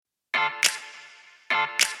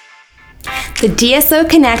The DSO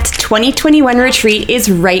Connect 2021 retreat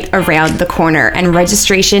is right around the corner and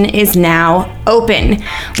registration is now open.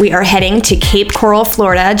 We are heading to Cape Coral,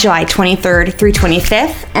 Florida, July 23rd through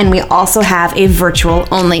 25th, and we also have a virtual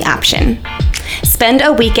only option. Spend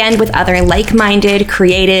a weekend with other like-minded,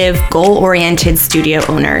 creative, goal-oriented studio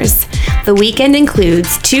owners. The weekend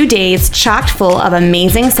includes 2 days chock full of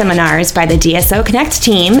amazing seminars by the DSO Connect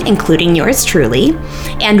team, including yours truly,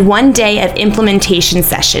 and 1 day of implementation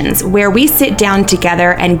sessions where we sit down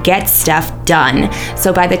together and get stuff done.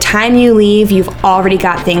 So by the time you leave, you've already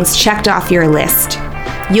got things checked off your list.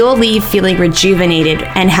 You'll leave feeling rejuvenated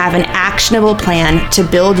and have an actionable plan to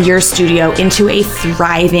build your studio into a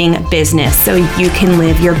thriving business so you can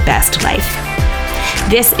live your best life.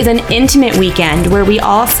 This is an intimate weekend where we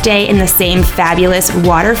all stay in the same fabulous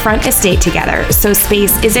waterfront estate together, so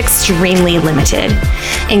space is extremely limited.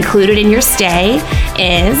 Included in your stay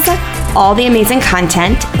is all the amazing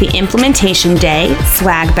content, the implementation day,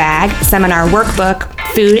 swag bag, seminar workbook,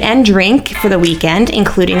 food and drink for the weekend,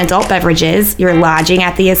 including adult beverages, your lodging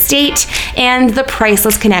at the estate, and the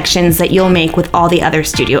priceless connections that you'll make with all the other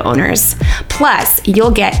studio owners. Plus,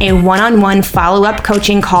 you'll get a one-on-one follow-up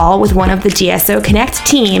coaching call with one of the DSO Connect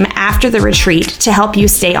team after the retreat to help you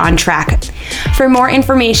stay on track. For more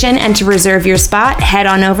information and to reserve your spot, head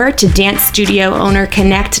on over to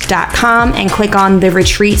dancestudioownerconnect.com and click on the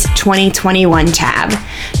Retreat 2021 tab.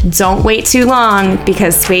 Don't wait too long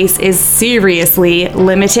because space is seriously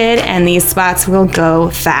limited and these spots will go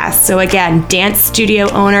fast. So again,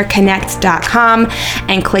 dancestudioownerconnect.com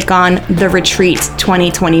and click on the Retreat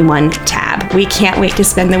 2021 tab. We can't wait to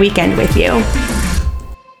spend the weekend with you.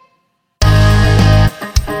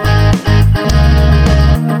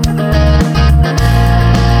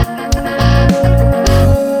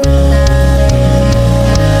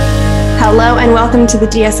 Hello and welcome to the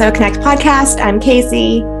DSO Connect podcast. I'm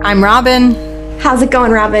Casey. I'm Robin. How's it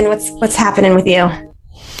going, Robin? What's happening with you?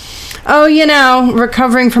 Oh,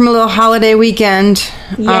 recovering from a little holiday weekend.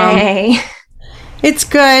 Yay. It's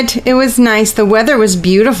good. It was nice. The weather was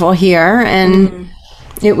beautiful here, and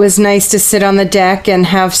it was nice to sit on the deck and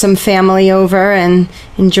have some family over and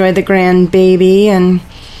enjoy the grandbaby and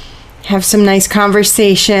have some nice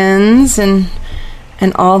conversations and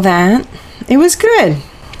all that. It was good.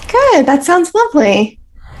 Good. That sounds lovely.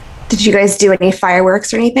 Did you guys do any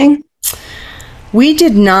fireworks or anything? We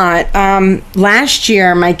did not. Last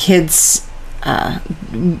year, my kids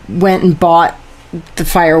went and bought the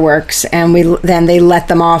fireworks, and then they let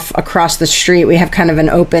them off across the street. We have kind of an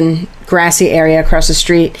open, grassy area across the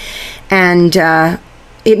street, and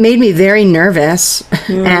it made me very nervous.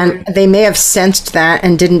 And they may have sensed that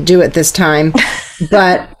and didn't do it this time,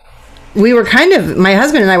 but we were my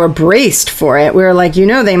husband and I were braced for it. We were like,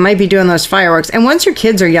 they might be doing those fireworks. And once your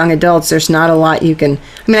kids are young adults, there's not a lot you can,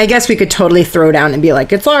 I guess we could totally throw down and be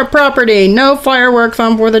like, it's our property, no fireworks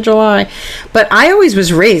on 4th of July. But I always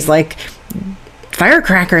was raised like,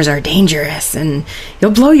 firecrackers are dangerous and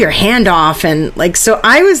you'll blow your hand off. And so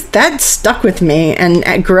that stuck with me.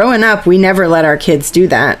 And growing up, we never let our kids do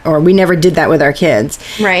that, or we never did that with our kids.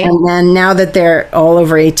 Right. And then now that they're all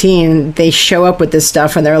over 18, they show up with this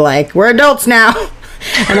stuff and they're like, we're adults now.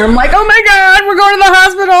 And I'm like, oh my God, we're going to the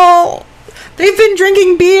hospital. They've been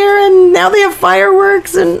drinking beer and now they have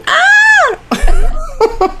fireworks and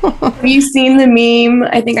Have you seen the meme?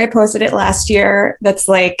 I think I posted it last year. That's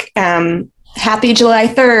like, Happy July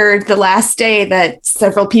 3rd, the last day that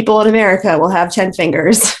several people in America will have 10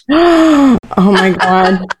 fingers. Oh my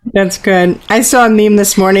God, that's good. I saw a meme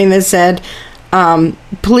this morning that said,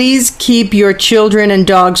 please keep your children and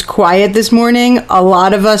dogs quiet this morning. A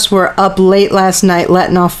lot of us were up late last night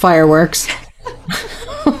letting off fireworks.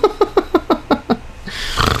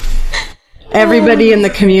 Everybody in the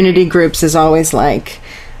community groups is always like,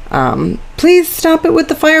 please stop it with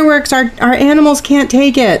the fireworks. Our animals can't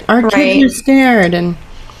take it. Our kids are scared. And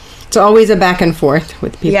it's always a back and forth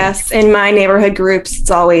with people. Yes. In my neighborhood groups,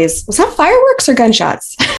 it's always, was that fireworks or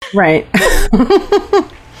gunshots? Right.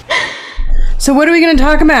 So what are we going to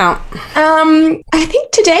talk about? I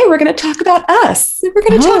think today we're going to talk about us. We're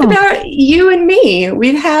going to talk about you and me.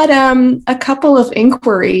 We've had a couple of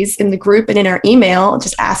inquiries in the group and in our email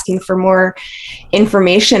just asking for more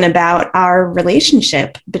information about our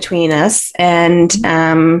relationship between us. And,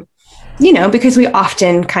 because we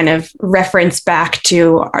often kind of reference back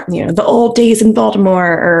to, the old days in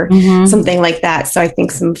Baltimore or something like that. So I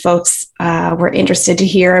think some folks were interested to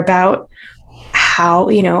hear about how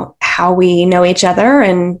we know each other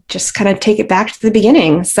and just kind of take it back to the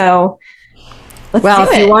beginning. So let's do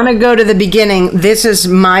it. If you want to go to the beginning, this is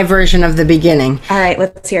my version of the beginning. All right,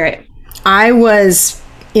 let's hear it. I was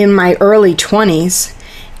in my early 20s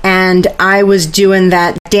And I was doing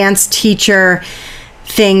that dance teacher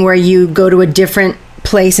thing where you go to a different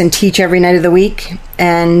place and teach every night of the week.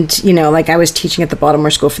 And, you know, like I was teaching at the Baltimore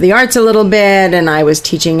School for the Arts a little bit, and I was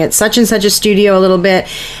teaching at such and such a studio a little bit.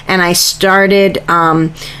 And I started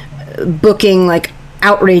booking like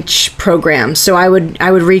outreach programs. So I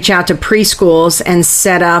would reach out to preschools and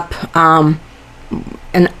set up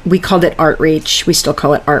and we called it Artreach. We still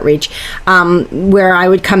call it Artreach, where I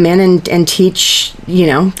would come in and teach, you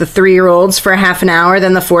know, the 3-year-olds for a half an hour,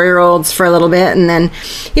 then the 4-year-olds for a little bit. And then,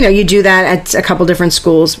 you know, you do that at a couple different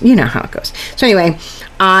schools. You know how it goes. So anyway,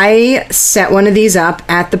 I set one of these up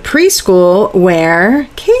at the preschool where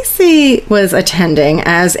Casey was attending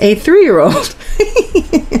as a 3-year-old.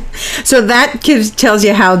 So that tells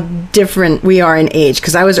you how different we are in age,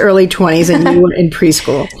 because I was early 20s and you were in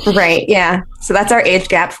preschool. Right. Yeah. So that's our age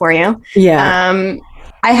gap for you. Yeah.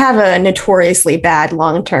 I have a notoriously bad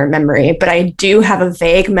long-term memory, but I do have a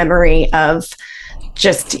vague memory of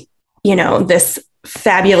just, you know, this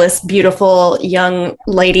fabulous, beautiful young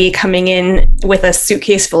lady coming in with a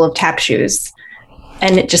suitcase full of tap shoes,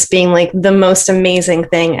 and it just being like the most amazing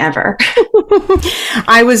thing ever.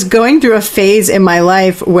 I was going through a phase in my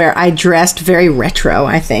life where I dressed very retro,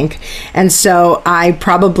 I think. And so I was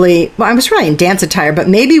probably in dance attire, but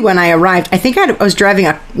maybe when I arrived, I think I was driving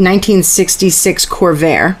a 1966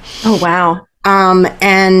 Corvair. Oh, wow.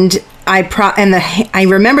 And I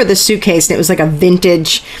remember the suitcase, and it was like a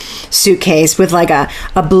vintage suitcase with like a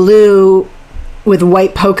blue with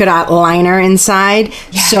white polka dot liner inside.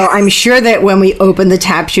 Yes. So I'm sure that when we opened the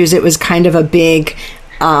tap shoes, it was kind of a big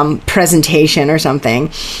presentation or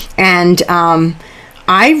something. And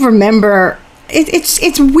I remember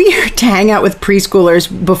it's weird to hang out with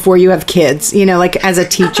preschoolers before you have kids, you know, like as a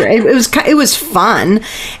teacher. It was fun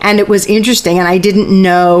and it was interesting, and I didn't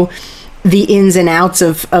know the ins and outs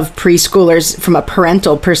of preschoolers from a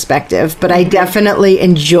parental perspective, but I definitely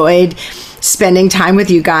enjoyed spending time with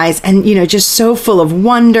you guys, and, you know, just so full of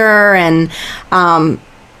wonder. And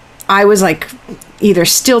I was like either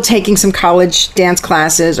still taking some college dance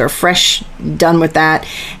classes or fresh done with that.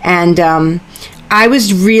 And I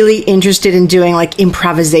was really interested in doing like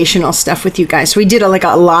improvisational stuff with you guys. So we did a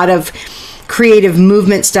lot of creative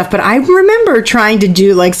movement stuff, but I remember trying to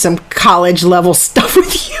do like some college level stuff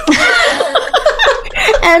with you.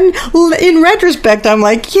 And in retrospect, I'm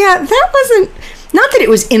like, yeah, that wasn't, not that it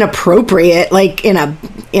was inappropriate, like in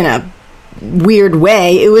a weird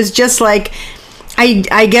way. It was just like,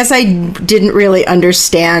 I guess I didn't really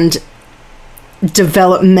understand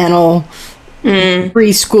developmental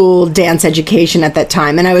preschool dance education at that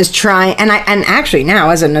time. And I was trying, and actually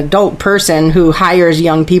now as an adult person who hires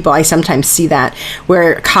young people, I sometimes see that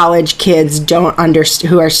where college kids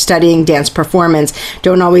who are studying dance performance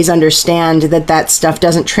don't always understand that stuff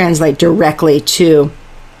doesn't translate directly to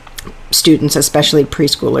students, especially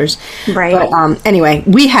preschoolers. Right. But anyway,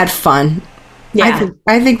 we had fun. Yeah.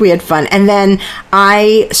 I think we had fun. And then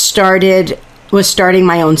I was starting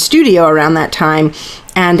my own studio around that time,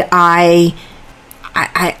 and I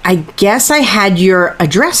guess I had your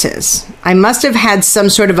addresses. I must have had some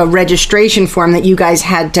sort of a registration form that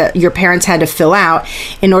your parents had to fill out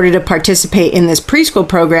in order to participate in this preschool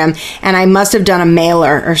program. And I must have done a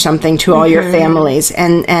mailer or something to all your families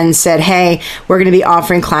and said, hey, we're going to be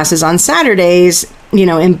offering classes on Saturdays, you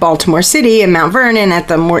know, in Baltimore City and Mount Vernon at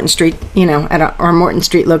the Morton Street, you know, at our Morton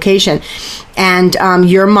Street location. And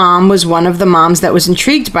your mom was one of the moms that was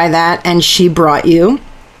intrigued by that, and she brought you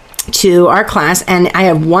to our class. And I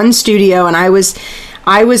have one studio, and I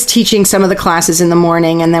was teaching some of the classes in the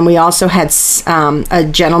morning, and then we also had a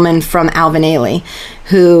gentleman from Alvin Ailey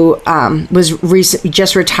who was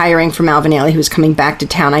just retiring from Alvin Ailey, who was coming back to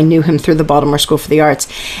town. I knew him through the Baltimore School for the Arts,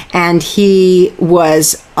 and he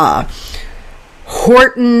was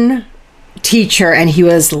Horton teacher, and he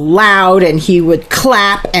was loud, and he would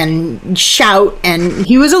clap and shout, and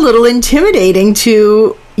he was a little intimidating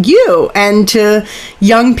to you and to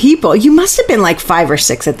young people. You must have been like 5 or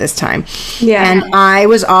 6 at this time. Yeah. And I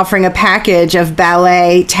was offering a package of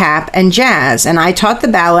ballet, tap, and jazz, and I taught the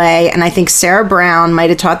ballet, and I think Sarah Brown might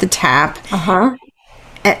have taught the tap.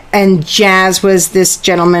 And jazz was this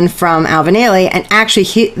gentleman from Alvin Ailey, and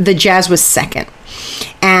actually the jazz was second.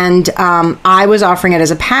 And I was offering it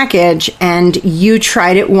as a package, and you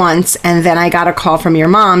tried it once, and then I got a call from your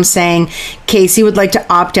mom saying Casey would like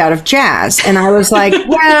to opt out of jazz. And I was like,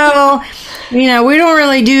 well, you know, we don't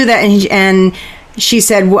really do that. And she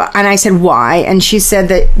said, and I said, why? And she said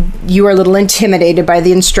that you were a little intimidated by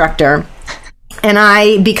the instructor.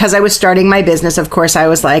 And because I was starting my business, of course, I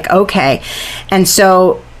was like, okay. And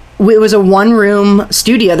so it was a one-room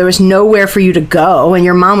studio. There was nowhere for you to go, and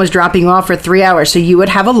your mom was dropping you off for 3 hours. So you would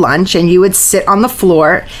have a lunch, and you would sit on the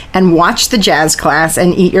floor and watch the jazz class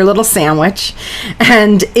and eat your little sandwich.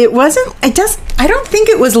 And it wasn't, I don't think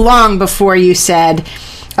it was long before you said,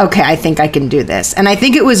 okay, I think I can do this. And I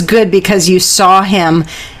think it was good because you saw him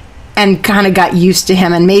and kind of got used to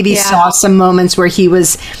him, and maybe saw some moments where he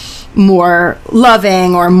was more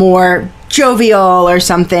loving or more jovial or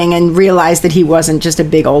something, and realized that he wasn't just a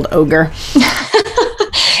big old ogre.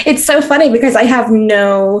 It's so funny because I have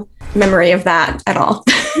no memory of that at all.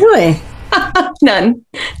 Really? None.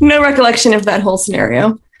 No recollection of that whole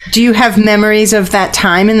scenario. Do you have memories of that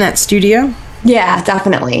time in that studio? Yeah,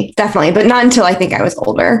 definitely. But not until I think I was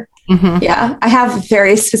older. Mm-hmm. Yeah. I have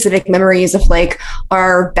very specific memories of like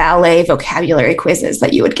our ballet vocabulary quizzes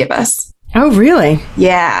that you would give us. Oh, really?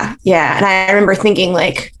 Yeah. And I remember thinking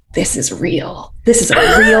like, this is real. This is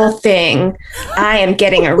a real thing. I am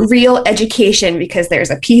getting a real education because there's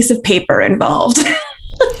a piece of paper involved.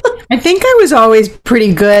 I think I was always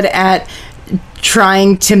pretty good at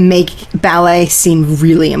trying to make ballet seem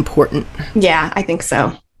really important. Yeah, I think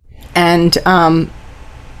so. And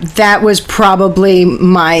that was probably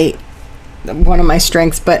one of my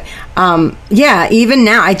strengths. But yeah, even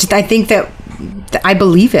now, I think that I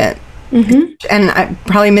believe it. Mm-hmm. And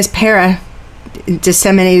probably Miss Para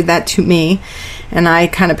disseminated that to me, and I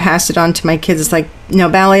kind of passed it on to my kids. It's like, no,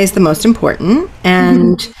 ballet is the most important.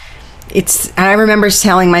 And I remember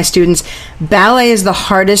telling my students, ballet is the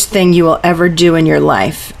hardest thing you will ever do in your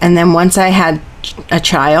life. And then once I had a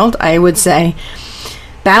child, I would say,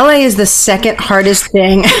 ballet is the second hardest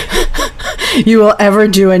thing you will ever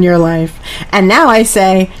do in your life. And now I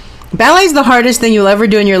say, ballet is the hardest thing you'll ever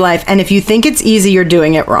do in your life. And if you think it's easy, you're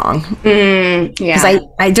doing it wrong. Yeah. Because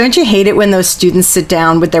I don't you hate it when those students sit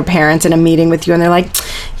down with their parents in a meeting with you and they're like,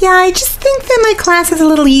 yeah, I just think that my class is a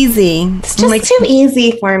little easy. It's just like, too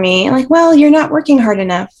easy for me. I'm like, well, you're not working hard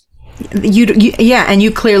enough. Yeah, and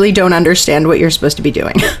you clearly don't understand what you're supposed to be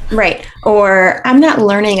doing. Right. Or I'm not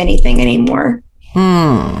learning anything anymore.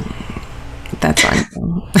 That's on.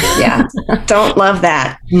 Yeah. Don't love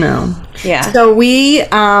that. No. Yeah. So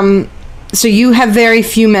so you have very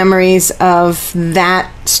few memories of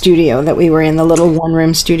that studio that we were in, the little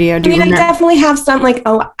one-room studio. Do you remember? I definitely have some, like,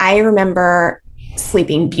 I remember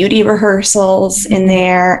Sleeping Beauty rehearsals in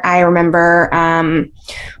there. I remember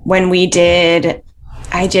when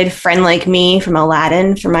I did Friend Like Me from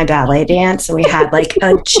Aladdin for my ballet dance. So we had like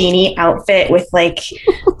a genie outfit with like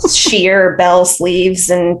sheer bell sleeves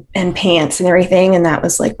and pants and everything. And that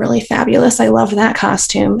was like really fabulous. I loved that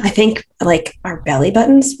costume. I think like our belly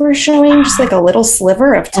buttons were showing just like a little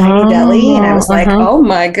sliver of tiny belly. And I was like, oh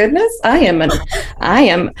my goodness, I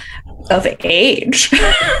am of age.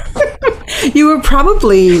 You were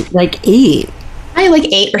probably like 8. I like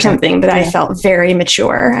 8 or something, but I felt very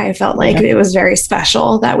mature. I felt like it was very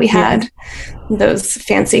special that we had those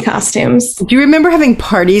fancy costumes. Do you remember having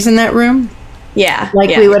parties in that room? Yeah.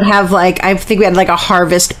 We would have I think we had like a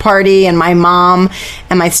harvest party, and my mom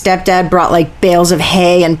and my stepdad brought like bales of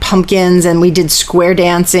hay and pumpkins, and we did square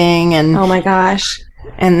dancing. And oh my gosh.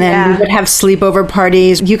 And then we would have sleepover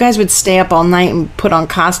parties. You guys would stay up all night and put on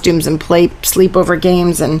costumes and play sleepover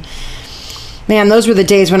games. And man, those were the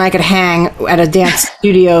days when I could hang at a dance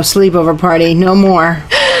studio sleepover party. No more.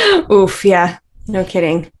 Oof, yeah. No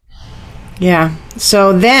kidding. Yeah.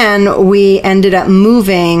 So then we ended up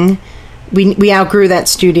moving. We outgrew that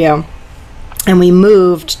studio, and we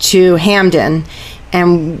moved to Hamden.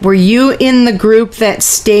 And were you in the group that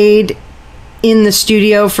stayed in the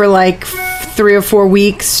studio for like 3 or 4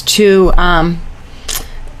 weeks to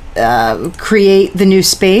create the new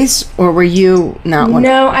space, or were you not one?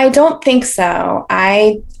 No, I don't think so.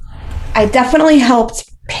 I definitely helped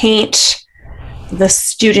paint the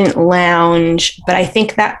student lounge, but I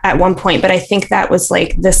think that at one point, I think that was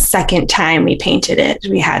like the second time we painted it.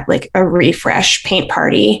 We had like a refresh paint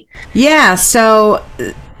party. Yeah. So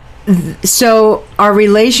our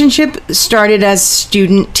relationship started as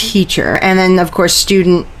student teacher, and then of course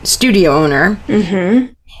student studio owner.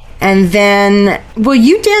 Mm-hmm. And then, well,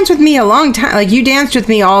 you danced with me a long time. Like, you danced with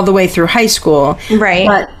me all the way through high school. Right.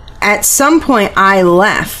 But at some point, I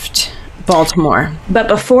left Baltimore. But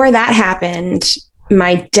before that happened,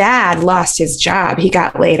 my dad lost his job. He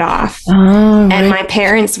got laid off. Oh, and my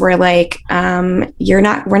parents were like, we're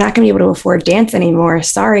not going to be able to afford dance anymore.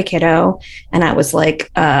 Sorry, kiddo. And I was like,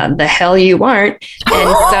 the hell you aren't.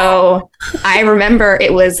 And so I remember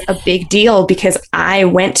it was a big deal because I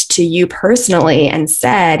went to you personally and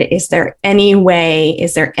said, is there anything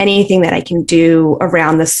that I can do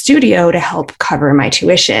around the studio to help cover my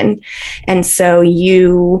tuition? And so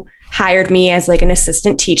you hired me as like an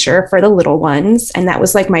assistant teacher for the little ones. And that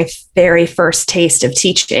was like my very first taste of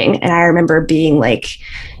teaching. And I remember being like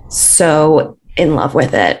so in love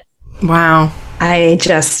with it. Wow. I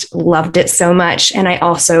just loved it so much. And I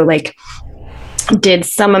also like did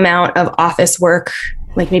some amount of office work,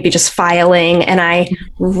 like maybe just filing, and I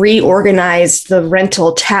reorganized the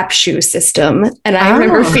rental tap shoe system. And I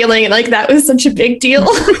remember feeling like that was such a big deal.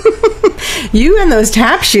 You and those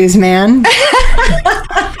tap shoes, man.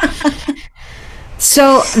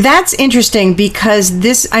 So that's interesting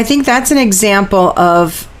because I think that's an example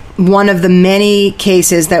of one of the many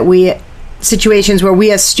cases situations where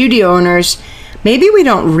we as studio owners, maybe we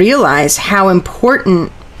don't realize how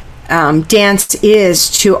important dance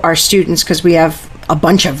is to our students, because we have a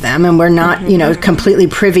bunch of them and we're not, completely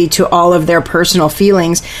privy to all of their personal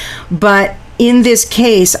feelings. But in this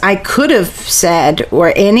case, I could have said,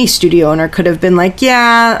 or any studio owner could have been like,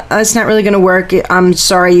 yeah, it's not really going to work. I'm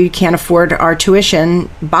sorry, you can't afford our tuition.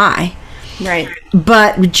 Bye. Right.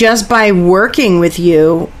 But just by working with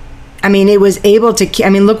you, I mean, it was able to,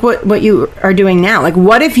 look what you are doing now. Like,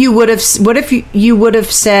 what if you would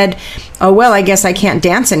have said, oh, well, I guess I can't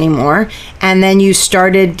dance anymore. And then you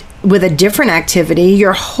started with a different activity,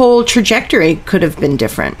 your whole trajectory could have been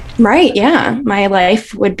different. Right. Yeah. My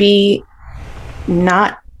life would be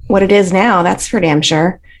not what it is now. That's for damn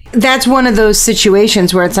sure. That's one of those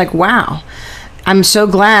situations where it's like, wow, I'm so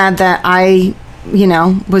glad that I,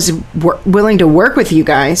 was willing to work with you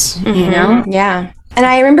guys, Yeah. And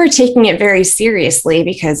I remember taking it very seriously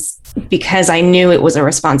because I knew it was a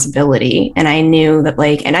responsibility, and I knew that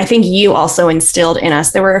and I think you also instilled in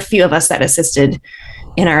us, there were a few of us that assisted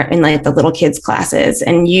in the little kids classes,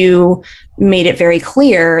 and you made it very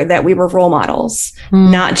clear that we were role models,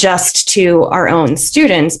 not just to our own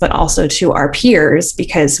students, but also to our peers,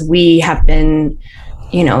 because we have been,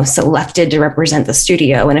 selected to represent the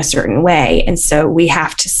studio in a certain way. And so we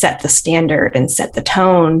have to set the standard and set the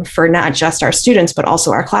tone for not just our students, but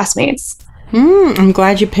also our classmates. I'm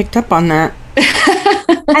glad you picked up on that.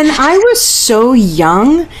 And I was so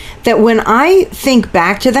young that when I think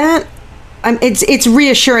back to that, it's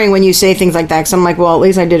reassuring when you say things like that, because I'm like, well, at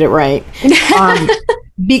least I did it right.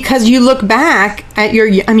 Because you look back at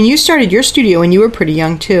you started your studio when you were pretty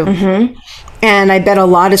young too. Mm-hmm. And I bet a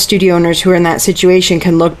lot of studio owners who are in that situation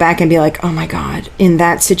can look back and be like, oh my God, in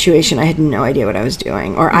that situation, I had no idea what I was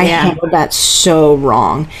doing. Or I handled that so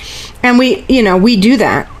wrong. And we do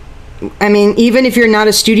that. I mean, even if you're not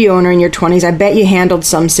a studio owner in your 20s, I bet you handled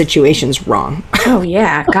some situations wrong. Oh,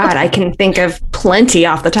 yeah. God, I can think of plenty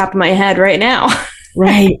off the top of my head right now.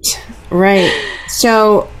 Right.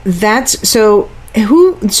 So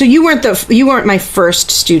you weren't my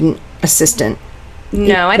first student assistant.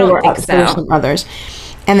 No, I don't think so. Some others.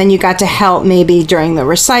 And then you got to help maybe during the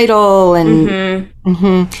recital and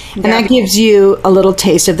that gives you a little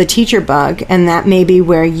taste of the teacher bug, and that may be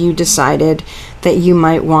where you decided that you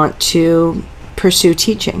might want to pursue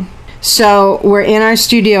teaching. So we're in our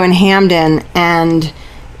studio in Hamden, and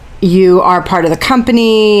you are part of the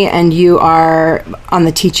company, and you are on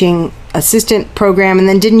the teaching assistant program. And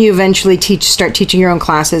then didn't you eventually start teaching your own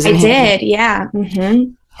classes? I did, yeah.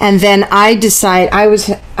 Mm-hmm. And then I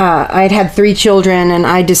I'd had 3 children, and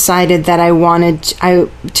I decided that I wanted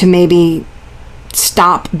to maybe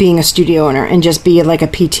stop being a studio owner and just be like a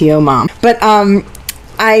PTO mom. But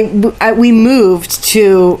we moved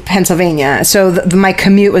to Pennsylvania, so my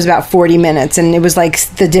commute was about 40 minutes, and it was like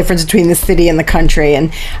the difference between the city and the country.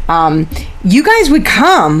 And you guys would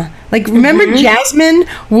come. Like, remember Jasmine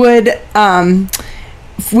would,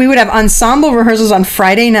 we would have ensemble rehearsals on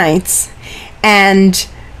Friday nights, and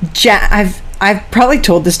I've probably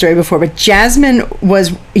told this story before, but Jasmine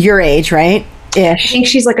was your age, right? Ish. I think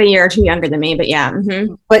she's like a year or two younger than me, but yeah.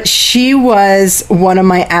 Mm-hmm. But she was one of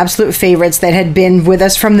my absolute favorites that had been with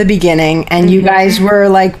us from the beginning. And you guys were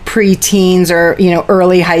like pre-teens or,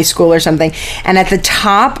 early high school or something. And at the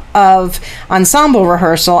top of ensemble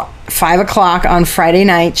rehearsal, 5:00 on Friday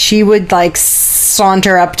night, she would like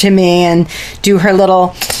saunter up to me and do her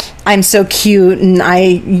little, I'm so cute and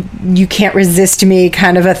you can't resist me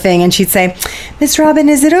kind of a thing. And she'd say, Miss Robin,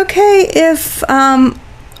 is it okay if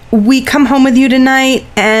we come home with you tonight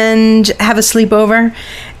and have a sleepover?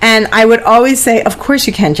 And I would always say, of course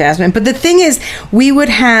you can, Jasmine. But the thing is, we would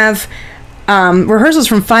have rehearsals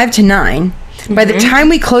from 5 to 9. By the time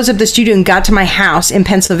we closed up the studio and got to my house in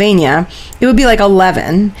Pennsylvania, it would be like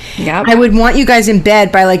 11. Yep. I would want you guys in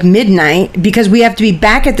bed by like midnight because we have to be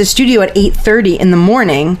back at the studio at 8:30 in the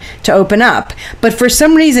morning to open up. But for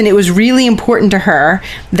some reason, it was really important to her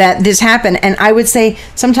that this happened. And I would say,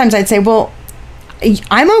 sometimes I'd say, well,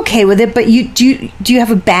 I'm okay with it, but do you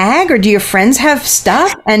have a bag, or do your friends have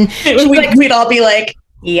stuff? And we'd all be like,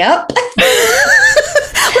 yep.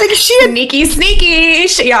 Like sneaky.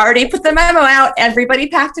 She already put the memo out. Everybody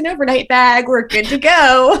packed an overnight bag. We're good to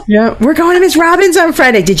go. Yeah, we're going to Miss Robbins on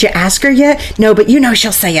Friday. Did you ask her yet? No, but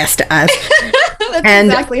she'll say yes to us. That's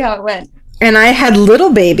exactly how it went. And I had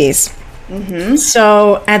little babies. Mm-hmm.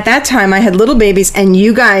 So at that time, I had little babies, and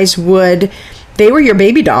you guys they were your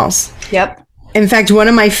baby dolls. Yep. In fact, one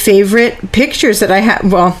of my favorite pictures that I have,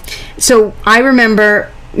 so I remember,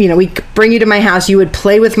 we bring you to my house, you would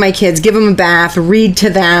play with my kids, give them a bath, read to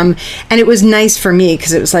them. And it was nice for me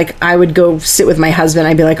because it was like, I would go sit with my husband.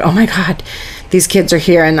 I'd be like, oh my God, these kids are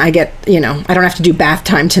here. And I get, I don't have to do bath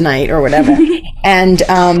time tonight or whatever. And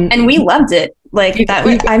we loved it. Like that.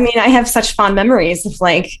 I have such fond memories of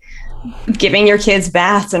like giving your kids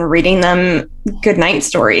baths and reading them good night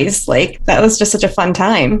stories. Like that was just such a fun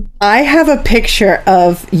time. I have a picture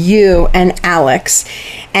of you and Alex,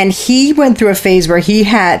 and he went through a phase where he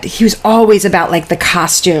was always about like the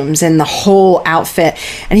costumes and the whole outfit,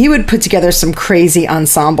 and he would put together some crazy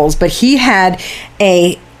ensembles, but he had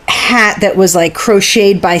a hat that was like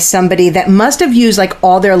crocheted by somebody that must have used like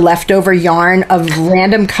all their leftover yarn of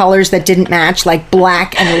random colors that didn't match, like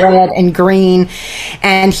black and red and green.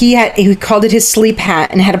 And he called it his sleep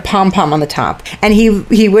hat and had a pom-pom on the top. And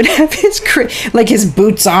he would have his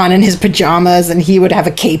boots on and his pajamas, and he would have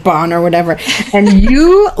a cape on or whatever. And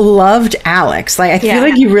you loved Alex. Like I feel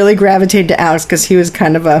like you really gravitated to Alex because he was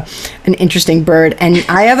kind of an interesting bird. And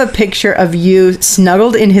I have a picture of you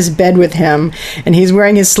snuggled in his bed with him, and he's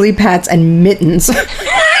wearing his sleep hats and mittens.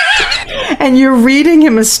 And you're reading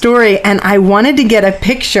him a story, and I wanted to get a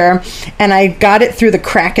picture, and I got it through the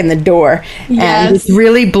crack in the door. Yes. And it's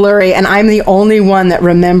really blurry, and I'm the only one that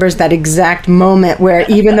remembers that exact moment where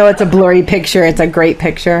even though it's a blurry picture, it's a great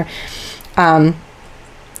picture.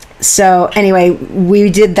 So anyway, we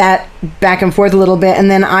did that back and forth a little bit, and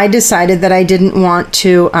then I decided that I didn't want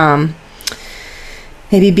to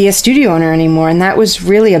maybe be a studio owner anymore. And that was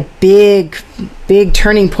really a big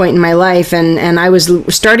turning point in my life. And I was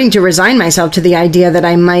starting to resign myself to the idea that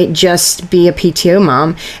I might just be a PTO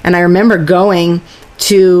mom. And I remember going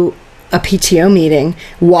to a PTO meeting,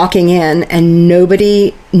 walking in, and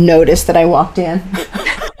nobody noticed that I walked in.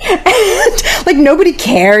 And like nobody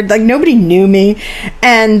cared, like nobody knew me.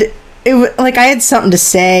 And it was like I had something to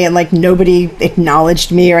say, and like nobody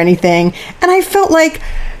acknowledged me or anything. And I felt like,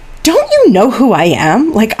 don't you know who I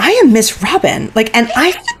am? Like, I am Miss Robin. Like, and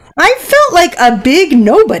I felt like a big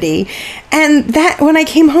nobody. And that when I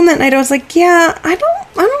came home that night, I was like, yeah, I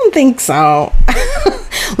don't think so.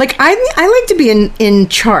 Like, I like to be in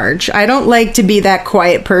charge. I don't like to be that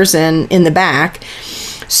quiet person in the back.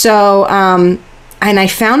 So, and I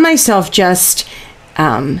found myself just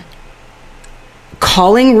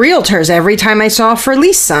calling realtors every time I saw a for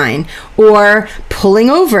lease sign, or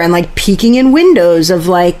pulling over and like peeking in windows of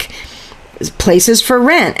like places for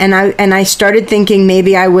rent. And I started thinking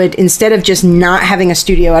maybe I would, instead of just not having a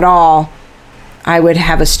studio at all, I would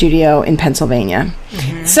have a studio in Pennsylvania.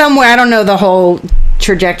 Mm-hmm. Somewhere. I don't know the whole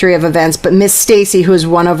trajectory of events, but Miss Stacy, who is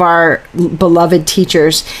one of our beloved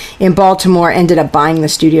teachers in Baltimore, ended up buying the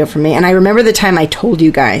studio for me. And I remember the time I told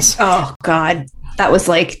you guys. Oh God, that was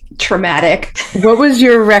like traumatic. What was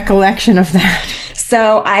your recollection of that?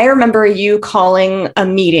 So I remember you calling a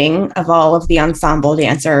meeting of all of the ensemble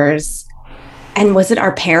dancers. And was it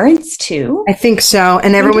our parents too? I think so.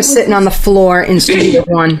 And everyone was sitting on the floor in Studio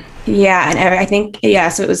One. Yeah. And I think,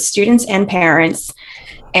 so it was students and parents.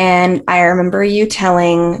 And I remember you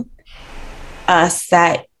telling us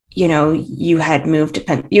that, you had moved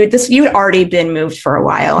to you had already been moved for a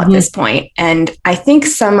while at this point. And I think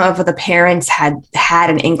some of the parents had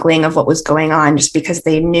an inkling of what was going on, just because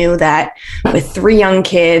they knew that with 3 young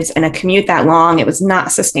kids and a commute that long, it was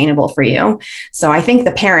not sustainable for you. So I think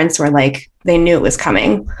the parents were like, they knew it was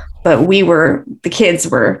coming, but the kids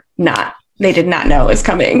were not. They did not know it was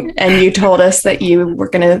coming. And you told us that you were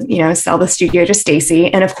going to, sell the studio to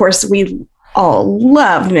Stacy. And of course, we all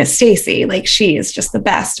loved Miss Stacy. Like, she is just the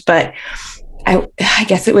best. But I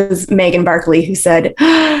guess it was Megan Barkley who said,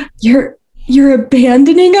 you're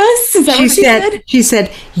abandoning us? Is that what she said? She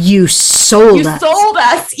said, you sold us. You sold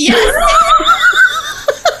us. Yes.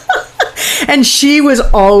 And she was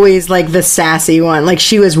always like the sassy one. Like,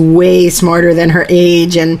 she was way smarter than her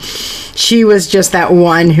age. And she was just that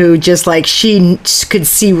one who just like, she could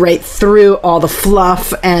see right through all the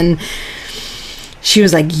fluff. And she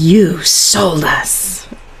was like, you sold us.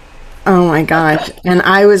 Oh my God. And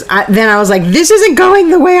I was like, this isn't going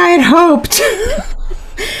the way I had hoped.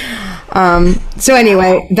 So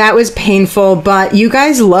anyway, that was painful, but you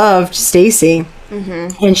guys loved Stacy.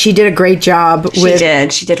 And she did a great job.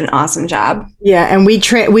 She did an awesome job. Yeah, and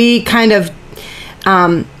we kind of,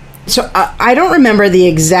 so I don't remember the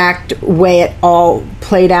exact way it all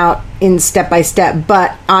played out in step by step,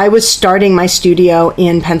 but I was starting my studio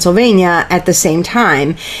in Pennsylvania at the same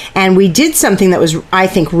time, and we did something that was, I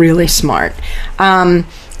think, really smart.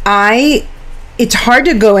 It's hard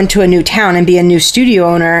to go into a new town and be a new studio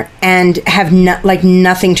owner and have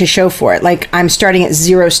nothing to show for it. Like, I'm starting at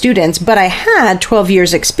 0 students, but I had 12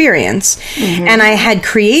 years experience, and I had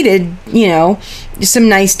created, some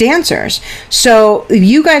nice dancers. So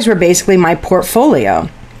you guys were basically my portfolio.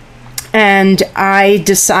 And I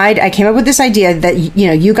came up with this idea that,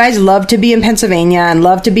 you guys love to be in Pennsylvania and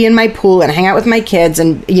love to be in my pool and hang out with my kids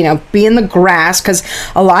and, be in the grass, because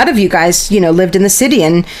a lot of you guys, lived in the city,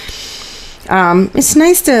 and it's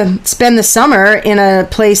nice to spend the summer in a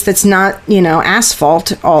place that's not,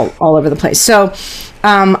 asphalt all over the place. So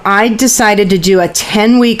I decided to do a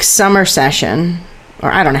 10-week summer session,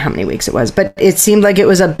 or I don't know how many weeks it was, but it seemed like it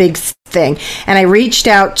was a big thing. And I reached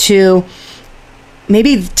out to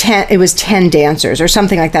maybe 10 dancers or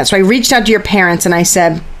something like that. So I reached out to your parents and I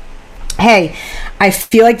said, hey, I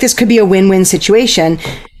feel like this could be a win-win situation.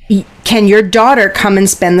 Can your daughter come and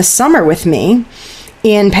spend the summer with me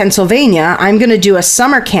in Pennsylvania? I'm going to do a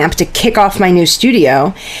summer camp to kick off my new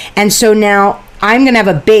studio. And so now I'm going to have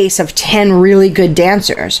a base of 10 really good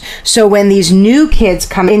dancers. So when these new kids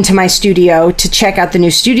come into my studio to check out the new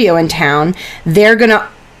studio in town, they're going to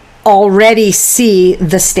already see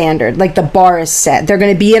the standard, like the bar is set. They're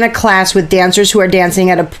going to be in a class with dancers who are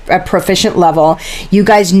dancing at a proficient level. You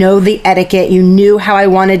guys know the etiquette. You knew how I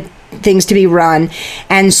wanted things to be run,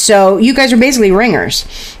 and so you guys were basically ringers.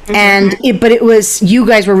 And it was, you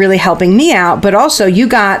guys were really helping me out, but also you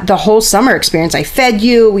got the whole summer experience. I fed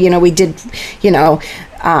you, we did,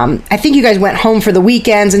 I think you guys went home for the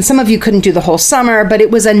weekends, and some of you couldn't do the whole summer, but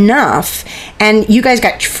it was enough, and you guys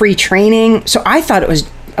got free training. So I thought it was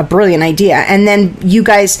a brilliant idea. And then you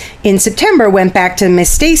guys in September went back to Miss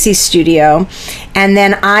Stacy's studio, and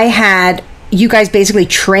then you guys basically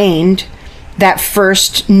trained that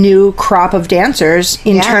first new crop of dancers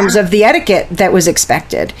in terms of the etiquette that was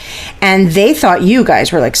expected. And they thought you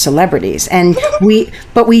guys were like celebrities. And we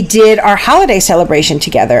did our holiday celebration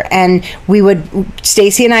together, and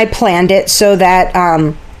Stacy and I planned it so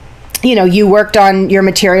that, you worked on your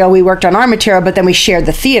material, we worked on our material, but then we shared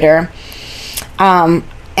the theater.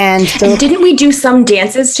 And didn't we do some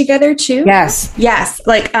dances together too? Yes.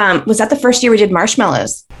 Like, was that the first year we did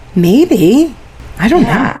marshmallows? Maybe. I don't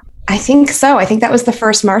know. I think so. I think that was the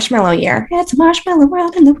first marshmallow year. It's a marshmallow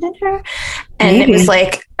world in the winter. And Maybe. It was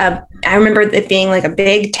like, I remember it being like a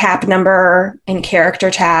big tap number and character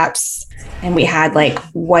taps. And we had like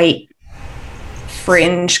white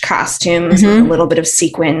fringe costumes with a little bit of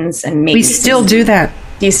sequins. And maybe we still do that.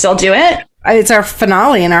 Do you still do it? It's our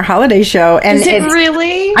finale in our holiday show. And is it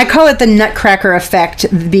really? I call it the Nutcracker effect,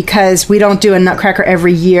 because we don't do a Nutcracker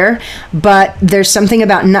every year, but there's something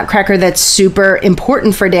about Nutcracker that's super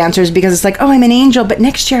important for dancers, because it's like, oh, I'm an angel, but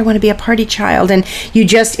next year I want to be a party child. And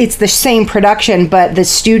it's the same production, but the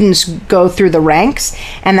students go through the ranks,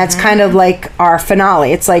 and that's kind of like our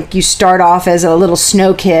finale. It's like you start off as a little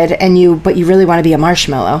snow kid, but you really want to be a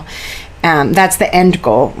marshmallow. That's the end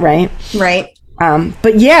goal, right? Right.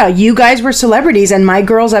 But yeah, you guys were celebrities, and my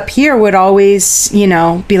girls up here would always, be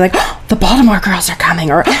like, oh, the Baltimore girls are coming,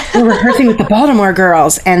 or we're rehearsing with the Baltimore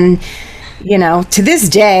girls. And, to this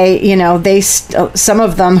day, some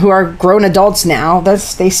of them who are grown adults now,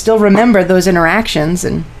 they still remember those interactions.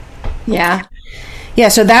 And yeah,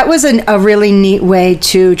 so that was a really neat way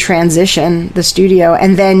to transition the studio.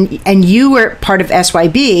 And you were part of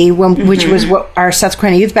SYB, which was our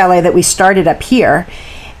Susquehanna Youth Ballet that we started up here.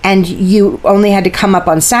 And you only had to come up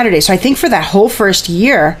on Saturdays. So I think for that whole first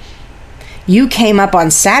year, you came up on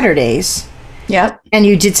Saturdays. Yep. And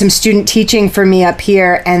you did some student teaching for me up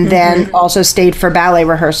here, and then also stayed for ballet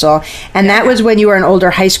rehearsal. And that was when you were an older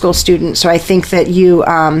high school student. So I think that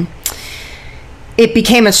it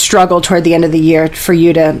became a struggle toward the end of the year for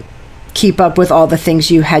you to keep up with all the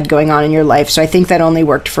things you had going on in your life. So I think that only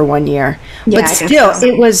worked for 1 year. Yeah, but still,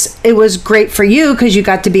 it was great for you, because you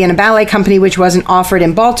got to be in a ballet company, which wasn't offered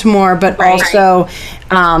in Baltimore, but also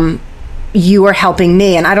you were helping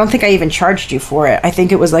me. And I don't think I even charged you for it. I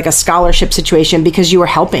think it was like a scholarship situation, because you were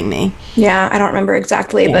helping me. Yeah, I don't remember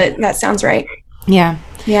exactly, but that sounds right. Yeah.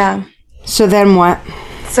 Yeah. So then what?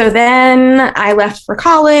 So then I left for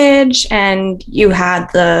college, and you had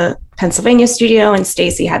the Pennsylvania studio and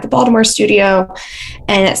Stacy had the Baltimore studio.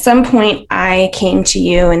 And at some point I came to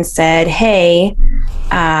you and said, hey,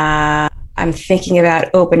 I'm thinking about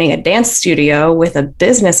opening a dance studio with a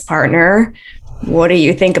business partner. what do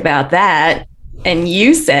you think about that? And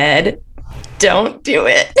you said, don't do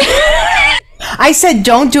it. I said,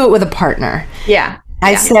 don't do it with a partner. Yeah.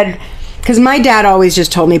 I said, because my dad always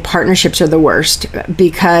just told me partnerships are the worst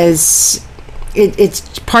because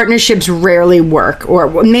it's partnerships rarely work,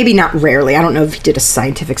 or maybe not rarely. I don't know if he did a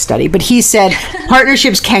scientific study, but he said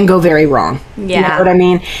partnerships can go very wrong. Yeah. You know what I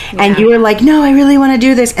mean? Yeah. And you were like, no, I really want to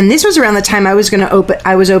do this. And this was around the time I was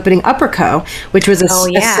opening Upper Co, which was a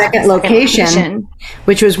second location,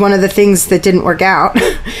 which was one of the things that didn't work out.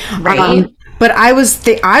 Right. But I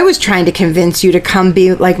was trying to convince you to come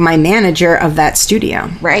be like my manager of that studio.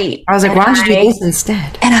 Right. I was like, why don't you do this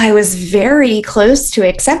instead? And I was very close to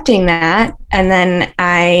accepting that. And then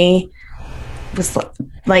I was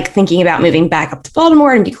like thinking about moving back up to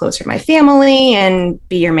Baltimore and be closer to my family and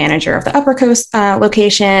be your manager of the Upper Coast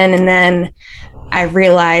location. And then I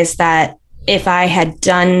realized that if I had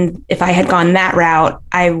gone that route,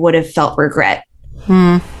 I would have felt regret.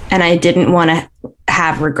 And I didn't want to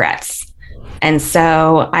have regrets. And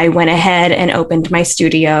so I went ahead and opened my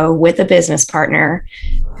studio with a business partner.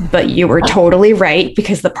 But you were totally right,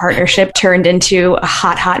 because the partnership turned into a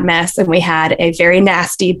hot mess and we had a very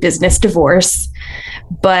nasty business divorce.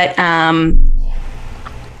 But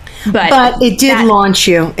it did launch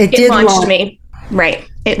you. It launched me. Right.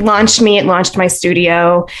 It launched me. It launched my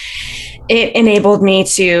studio. It enabled me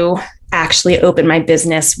to actually open my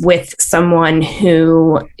business with someone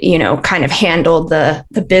who, kind of handled the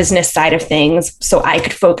business side of things, so I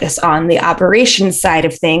could focus on the operations side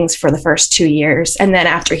of things for the first 2 years. And then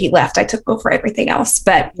after he left, I took over everything else.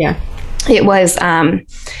 But it was,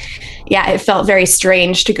 it felt very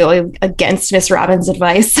strange to go against Miss Robbins'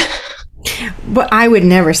 advice. But I would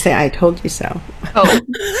never say I told you so. Oh,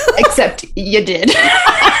 except you did.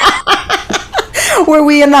 Were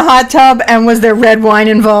we in the hot tub and was there red wine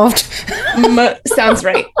involved? Sounds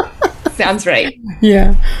right. Sounds right.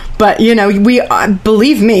 Yeah. But, we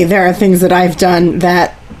believe me, there are things that I've done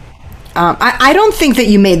that I don't think that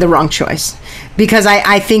you made the wrong choice, because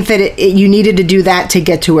I think that you needed to do that to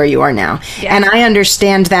get to where you are now. Yeah. And I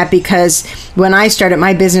understand that, because when I started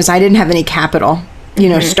my business, I didn't have any capital.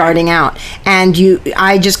 Starting out, and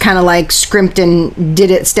I just kind of like scrimped and did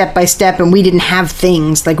it step by step, and we didn't have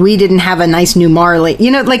things, like we didn't have a nice new Marley,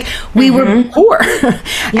 we were poor.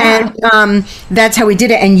 Yeah. And that's how we did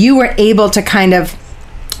it. And you were able to kind of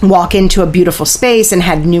walk into a beautiful space and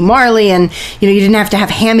had new Marley, and you didn't have to have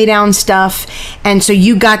hand-me-down stuff, and so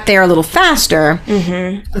you got there a little faster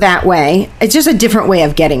that way. It's just a different way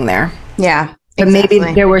of getting there. Yeah. But exactly.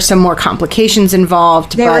 Maybe there were some more complications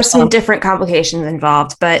involved. There were some different complications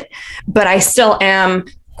involved, but I still am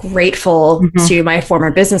grateful to my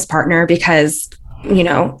former business partner, because,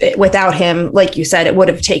 without him, like you said, it would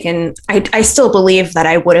have taken, I still believe that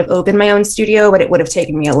I would have opened my own studio, but it would have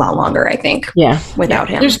taken me a lot longer, I think. Yeah. Without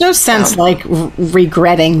him. There's no sense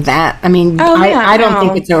regretting that. I mean, I don't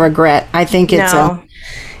think it's a regret. I think it's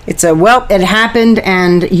it happened,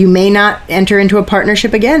 and you may not enter into a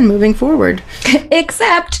partnership again moving forward.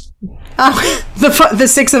 Except the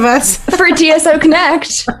six of us for DSO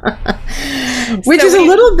Connect, which is a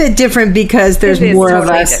little bit different because there's more of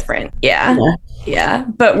us. Different, yeah.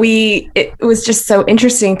 But it was just so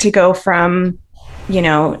interesting to go from,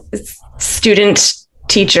 student,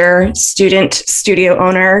 teacher, student, studio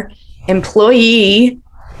owner, employee,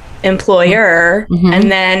 employer,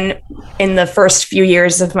 and then in the first few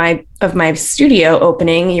years of my studio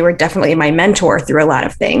opening, you were definitely my mentor through a lot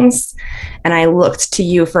of things, and I looked to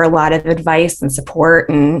you for a lot of advice and support.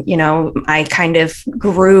 And I kind of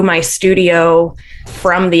grew my studio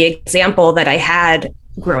from the example that I had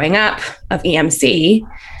growing up of EMC,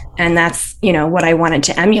 and that's what I wanted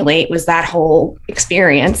to emulate, was that whole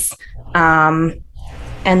experience. And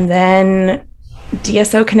then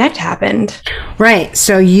DSO Connect happened. Right.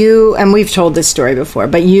 So and we've told this story before,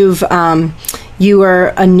 but you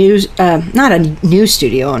were not a new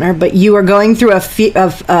studio owner, but you were going through a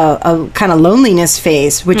kind of loneliness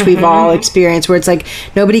phase, which we've all experienced, where it's like,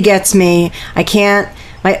 nobody gets me. I can't,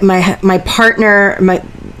 my partner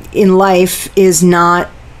in life is not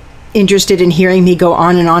interested in hearing me go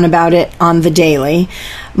on and on about it on the daily.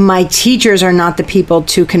 My teachers are not the people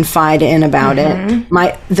to confide in about it.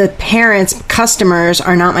 The parents, customers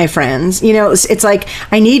are not my friends. It's like,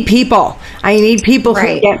 I need people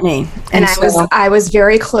who get me. And I was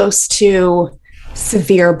very close to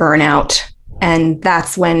severe burnout. And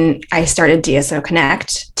that's when I started DSO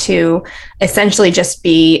Connect, to essentially just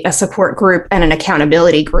be a support group and an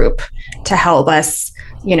accountability group to help us,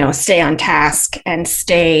 stay on task and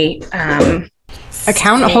stay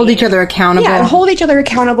hold each other accountable. Yeah, hold each other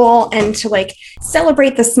accountable, and to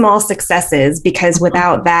celebrate the small successes, because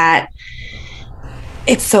without that,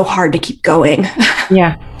 it's so hard to keep going.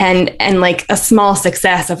 Yeah. And like a small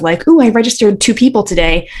success of like, oh, I registered 2 people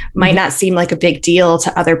today might not seem like a big deal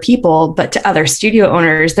to other people, but to other studio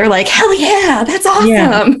owners, they're like, hell yeah, that's awesome.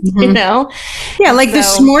 Yeah. You know? Yeah. Like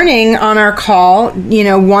this morning on our call, you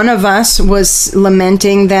know, one of us was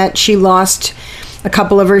lamenting that she lost a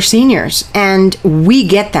couple of her seniors, and we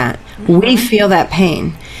get that. We feel that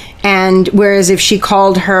pain. And whereas if she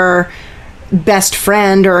called her best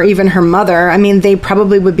friend or even her mother, I mean, they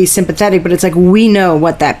probably would be sympathetic, but it's like, we know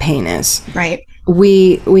what that pain is. Right.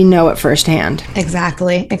 We know it firsthand.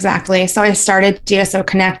 Exactly. So I started DSO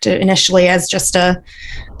Connect initially as just a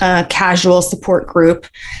casual support group.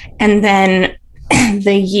 And then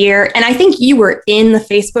the year, and I think you were in the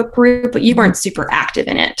Facebook group, but you weren't super active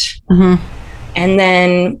in it. Mm-hmm. And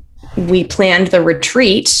then we planned the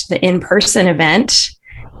retreat, the in-person event,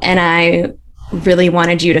 and I really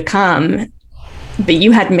wanted you to come, but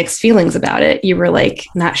you had mixed feelings about it. You were like,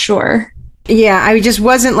 not sure. Yeah, I just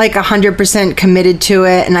wasn't like 100% committed to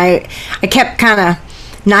it. And I kept kind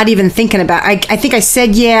of not even thinking about it. I think I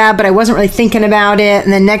said, yeah, but I wasn't really thinking about it.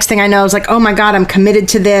 And the next thing I know, I was like, oh my God, I'm committed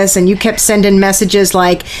to this. And you kept sending messages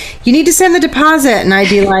like, you need to send the deposit. And I'd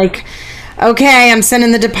be like, okay, I'm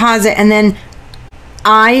sending the deposit. And then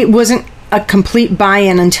I wasn't a complete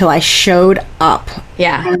buy-in until I showed up.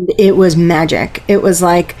 Yeah. And it was magic. It was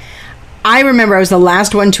like, I remember I was the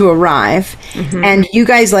last one to arrive, and you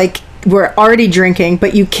guys like were already drinking,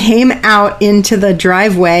 but you came out into the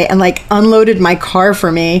driveway and like unloaded my car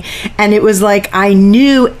for me. And it was like, I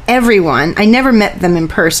knew everyone. I never met them in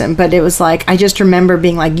person, but it was like, I just remember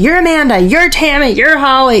being like, you're Amanda, you're Tammy, you're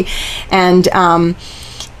Holly. And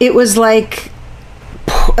it was like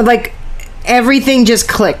everything just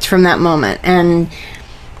clicked from that moment. And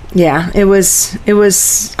yeah, it was,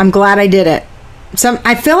 I'm glad I did it.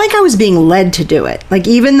 I feel like I was being led to do it. Like,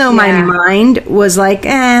 even though my mind was like,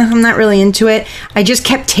 I'm not really into it, I just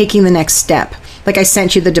kept taking the next step. Like, I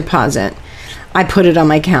sent you the deposit. I put it on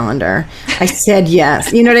my calendar. I said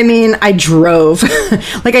yes. You know what I mean? I drove.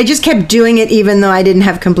 Like, I just kept doing it even though I didn't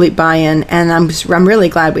have complete buy-in. And I'm really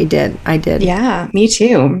glad we did. I did. Yeah, me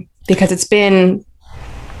too. Because it's been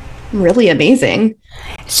really amazing.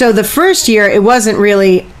 So the first year, it wasn't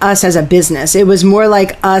really us as a business. It was more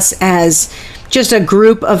like us as just a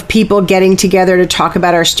group of people getting together to talk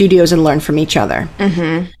about our studios and learn from each other.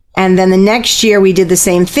 Mm-hmm. And then the next year we did the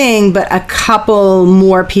same thing, but a couple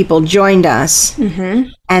more people joined us. Mm-hmm.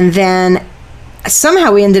 And then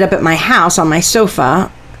somehow we ended up at my house on my sofa.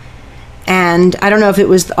 And I don't know if it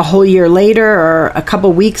was a whole year later or a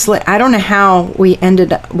couple weeks later. I don't know how we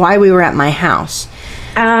ended up, why we were at my house.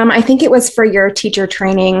 I think it was for your teacher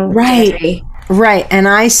training. Right. Day. Right. And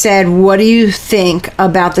I said, what do you think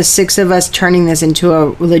about the 6 of us turning this into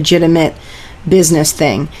a legitimate business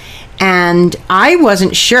thing? And I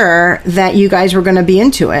wasn't sure that you guys were going to be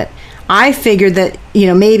into it. I figured that, you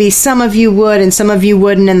know, maybe some of you would and some of you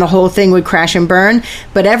wouldn't, and the whole thing would crash and burn.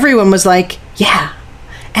 But everyone was like, yeah,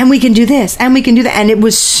 and we can do this and we can do that. And it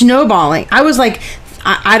was snowballing. I was like,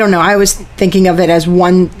 I don't know. I was thinking of it as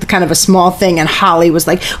one kind of a small thing, and Holly was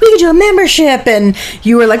like, "We could do a membership," and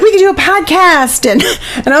you were like, "We could do a podcast," and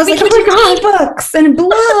I was like, "Oh my God, books and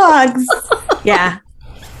blogs." Yeah.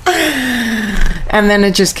 And then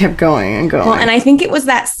it just kept going and going. Well, and I think it was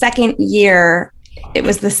that second year. It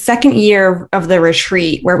was the second year of the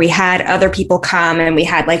retreat where we had other people come and we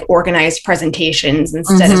had like organized presentations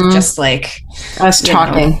instead of just like us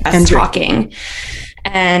talking.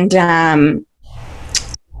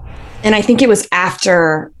 And I think it was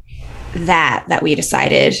after that we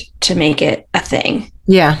decided to make it a thing.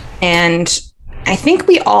 Yeah. And I think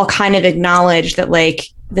we all kind of acknowledged that like,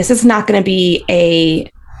 this is not going to be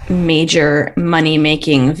a major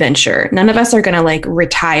money-making venture. None of us are going to like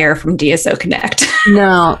retire from DSO Connect.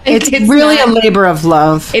 No, it's really a labor of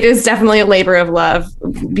love. It is definitely a labor of love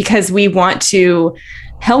because we want to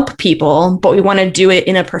help people, but we want to do it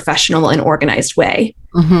in a professional and organized way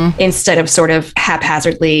instead of sort of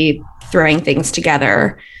haphazardly throwing things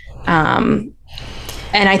together.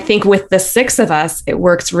 And I think with the 6 of us, it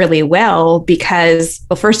works really well because,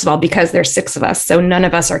 well, first of all, because there's 6 of us, so none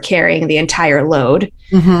of us are carrying the entire load.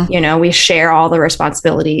 You know, we share all the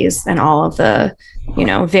responsibilities and all of the, you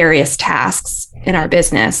know, various tasks in our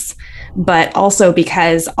business, but also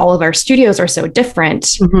because all of our studios are so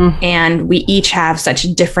different and we each have such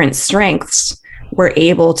different strengths, we're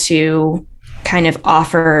able to kind of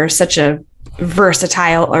offer such a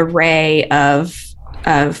versatile array of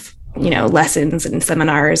you know, lessons and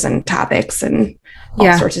seminars and topics and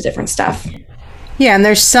all sorts of different stuff. Yeah. And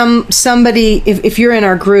there's somebody, if you're in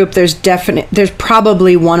our group, there's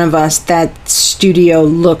probably one of us that studio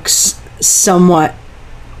looks somewhat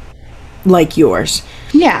like yours.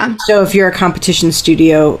 Yeah. So if you're a competition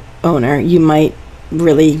studio owner, you might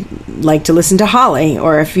really like to listen to Holly.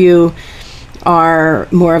 Or if you are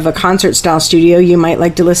more of a concert style studio, you might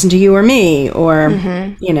like to listen to you or me, or,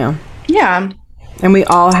 you know. Yeah. And we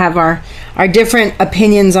all have our different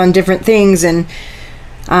opinions on different things. And,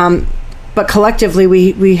 but collectively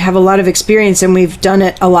we have a lot of experience, and we've done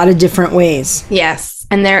it a lot of different ways. Yes.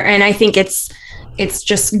 And I think it's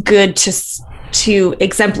just good to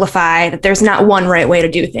exemplify that there's not one right way to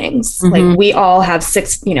do things. Like, we all have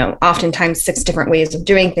oftentimes 6 different ways of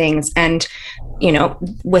doing things, and,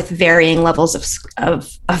 with varying levels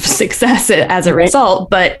of success as a result.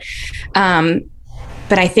 But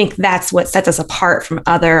I think that's what sets us apart from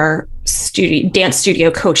other dance studio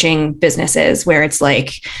coaching businesses, where it's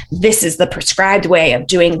like, this is the prescribed way of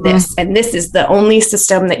doing this, and this is the only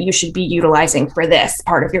system that you should be utilizing for this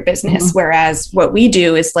part of your business. Whereas what we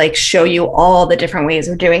do is like show you all the different ways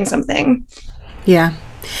of doing something. Yeah.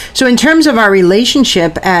 So in terms of our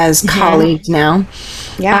relationship as colleagues now,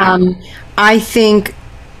 I think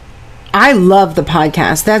I love the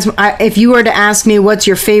podcast. If you were to ask me what's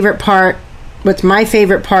my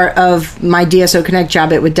favorite part of my DSO Connect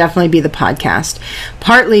job, it would definitely be the podcast.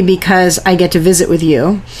 Partly because I get to visit with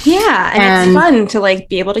you. Yeah, and it's fun to like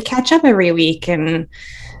be able to catch up every week, and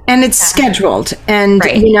it's scheduled. And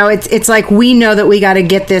it's like, we know that we got to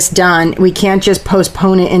get this done. We can't just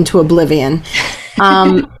postpone it into oblivion.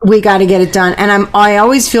 We got to get it done. And I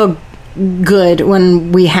always feel good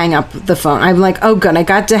when we hang up the phone. I'm like, oh, good, I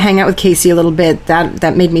got to hang out with Casey a little bit.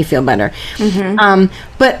 That made me feel better.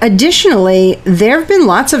 But additionally, there have been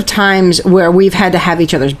lots of times where we've had to have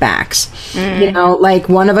each other's backs. Like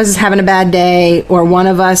one of us is having a bad day, or one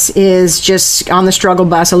of us is just on the struggle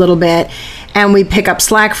bus a little bit, and we pick up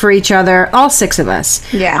slack for each other, all 6 of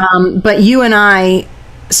us. Yeah. But you and I,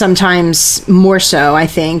 sometimes more so, I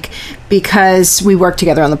think, because we work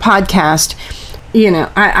together on the podcast.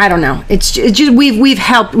 I don't know. It's just we've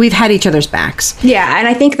had each other's backs. Yeah, and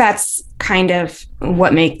I think that's kind of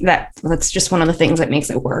that's just one of the things that makes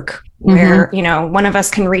it work. Where one of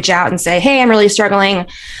us can reach out and say, "Hey, I'm really struggling,"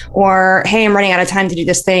 or "Hey, I'm running out of time to do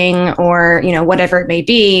this thing," or whatever it may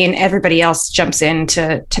be, and everybody else jumps in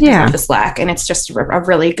to pick up the slack, and it's just a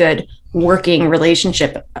really good working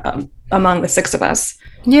relationship among the 6 of us.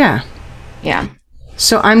 Yeah, yeah.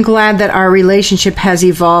 So I'm glad that our relationship has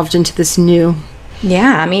evolved into this new.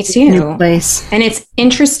 Yeah, me too. New place. And it's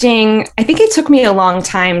interesting. I think it took me a long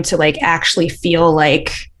time to like actually feel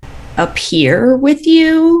like a peer with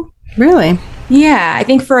you. Really? Yeah. I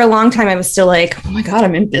think for a long time I was still like, oh my God,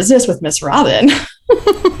 I'm in business with Miss Robin.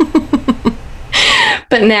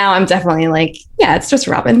 But now I'm definitely like, yeah, it's just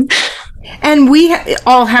Robin. And we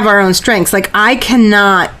all have our own strengths. Like, I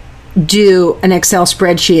cannot do an Excel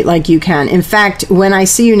spreadsheet like you can. In fact, when I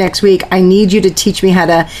see you next week, I need you to teach me how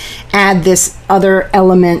to add this other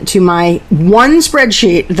element to my one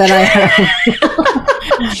spreadsheet that I have.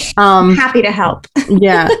 Happy to help.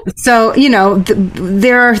 Yeah. So,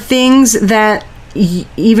 there are things that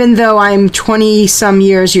even though I'm 20 some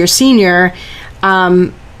years your senior,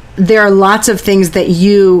 there are lots of things that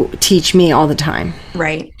you teach me all the time.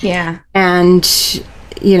 Right. Yeah. And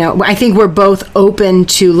I think we're both open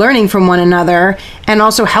to learning from one another and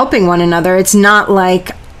also helping one another. It's not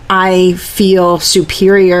like I feel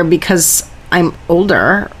superior because I'm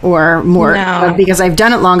older or more because I've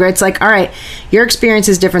done it longer. It's like, all right, your experience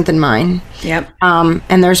is different than mine. Yep. And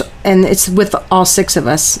it's with all 6 of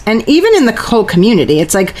us. And even in the whole community,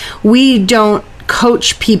 it's like, we don't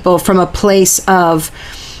coach people from a place of,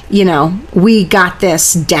 we got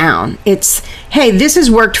this down. It's, hey, this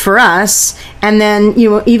has worked for us. And then,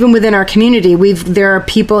 even within our community, there are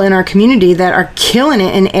people in our community that are killing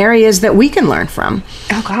it in areas that we can learn from.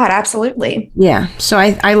 Oh God, absolutely. Yeah. So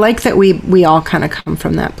I like that we all kind of come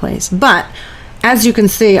from that place. But as you can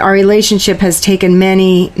see, our relationship has taken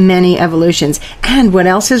many, many evolutions. And what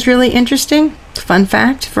else is really interesting? Fun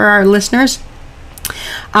fact for our listeners.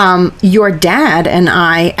 Your dad and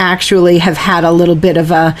I actually have had a little bit of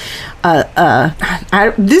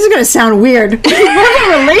this is going to sound weird,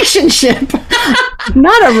 a relationship,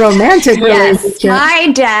 not a romantic relationship. My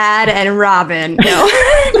dad and Robin. No,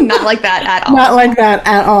 not like that at all. Not like that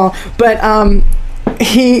at all. But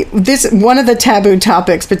one of the taboo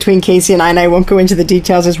topics between Casey and I won't go into the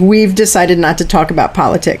details, is we've decided not to talk about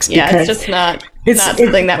politics. Yeah, it's just not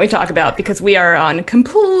something that we talk about because we are on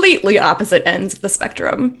completely opposite ends of the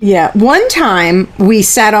spectrum. Yeah. One time we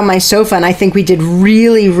sat on my sofa and I think we did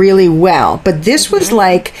really, really well. But this was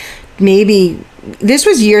like maybe this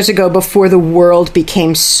was years ago before the world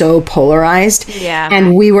became so polarized. Yeah.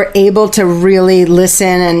 And we were able to really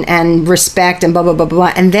listen and respect and blah, blah, blah,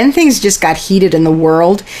 blah. And then things just got heated in the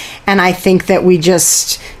world. And I think that we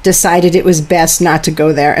just decided it was best not to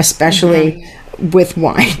go there, especially with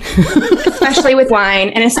wine. Especially with wine.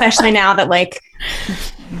 And especially now that like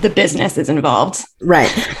the business is involved.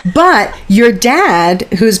 Right. But your dad,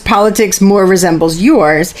 whose politics more resembles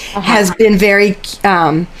yours, has been very...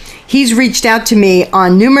 he's reached out to me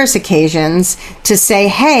on numerous occasions to say,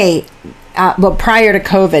 hey, well, prior to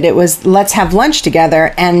COVID, it was let's have lunch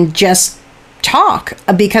together and just talk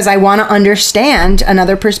because I want to understand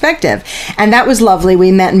another perspective. And that was lovely.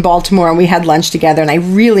 We met in Baltimore and we had lunch together and I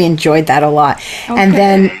really enjoyed that a lot. Okay. And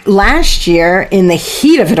then last year, in the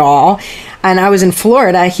heat of it all, and I was in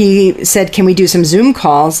Florida, he said, can we do some Zoom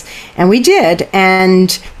calls? And we did.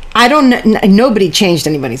 And I don't know, nobody changed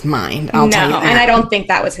anybody's mind. I'll tell you that. And I don't think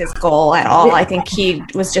that was his goal at all. I think he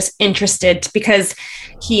was just interested because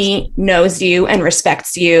he knows you and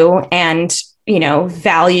respects you and, you know,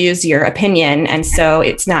 values your opinion. And so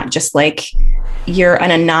it's not just like you're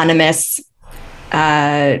an anonymous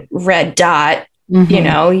red dot, you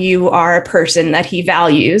know, you are a person that he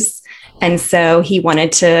values. And so he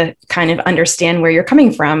wanted to kind of understand where you're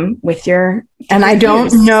coming from with your and I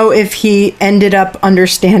don't know if he ended up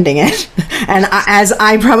understanding it. And as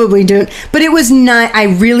I probably do. But it was not, I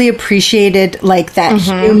really appreciated like that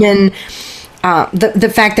human,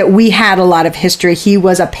 the fact that we had a lot of history. He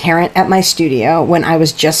was a parent at my studio when I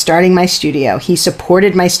was just starting my studio. He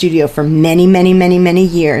supported my studio for many, many, many, many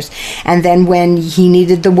years. And then when he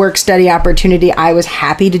needed the work study opportunity, I was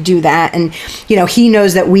happy to do that. And, you know, he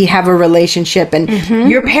knows that we have a relationship and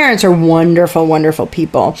your parents are wonderful, wonderful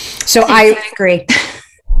people. So I agree.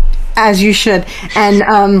 As you should.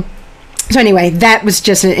 And, so anyway, that was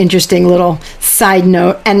just an interesting little side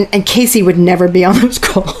note. And Casey would never be on those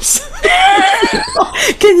calls.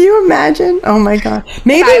 Can you imagine? Oh my God.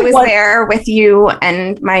 Maybe if I was there with you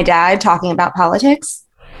and my dad talking about politics.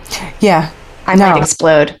 Yeah. I might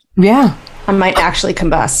explode. Yeah. I might actually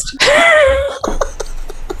combust.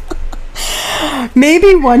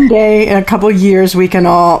 Maybe one day in a couple years we can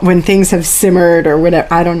all, when things have simmered or whatever,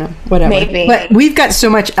 I don't know, whatever. Maybe. But we've got so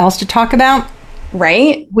much else to talk about.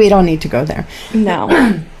 Right? We don't need to go there.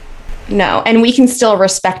 No. No. And we can still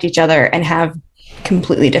respect each other and have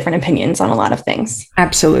completely different opinions on a lot of things.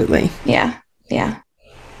 Absolutely. Yeah. Yeah.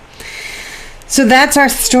 So that's our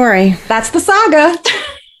story. That's the saga.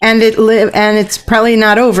 And it's probably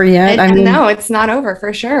not over yet. No, it's not over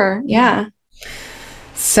for sure. Yeah.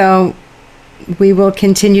 So we will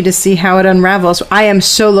continue to see how it unravels. I am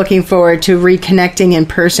so looking forward to reconnecting in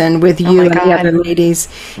person with you and the other ladies.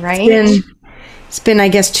 Right. It's been, I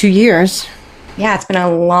guess, 2 years. Yeah, it's been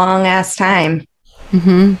a long ass time.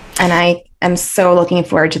 And I am so looking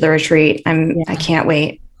forward to the retreat. I can't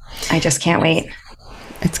wait. I just can't wait.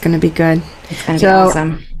 It's going to be good. It's going to be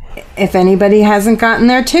awesome. If anybody hasn't gotten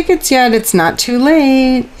their tickets yet, it's not too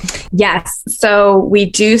late. Yes. So we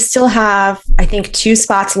do still have, I think, 2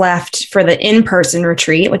 spots left for the in-person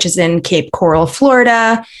retreat, which is in Cape Coral,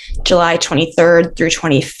 Florida, July 23rd through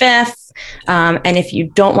 25th. And if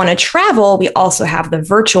you don't want to travel, we also have the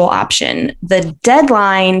virtual option. The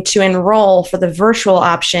deadline to enroll for the virtual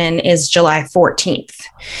option is July 14th.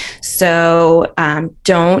 So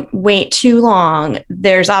don't wait too long.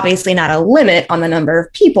 There's obviously not a limit on the number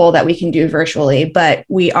of people that we can do virtually, but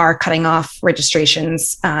we are cutting off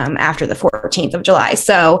registrations after the 14th of July.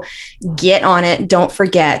 So get on it. Don't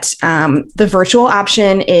forget. The virtual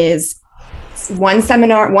option is 1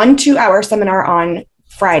 2-hour seminar on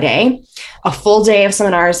Friday, a full day of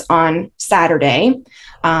seminars on Saturday.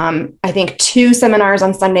 I think 2 seminars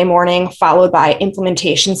on Sunday morning, followed by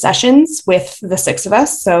implementation sessions with the 6 of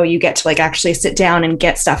us. So you get to like actually sit down and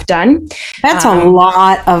get stuff done. That's a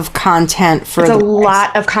lot of content for It's a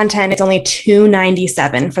lot of content. It's only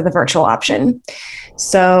 $297 for the virtual option.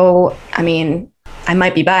 So, I mean, I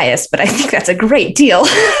might be biased, but I think that's a great deal.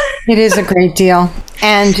 It is a great deal.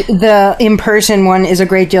 And the in-person one is a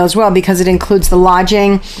great deal as well because it includes the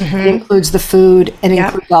lodging, it includes the food, it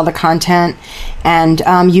includes all the content. And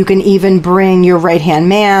you can even bring your right-hand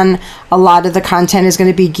man. A lot of the content is going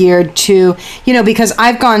to be geared to, you know, because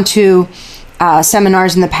I've gone to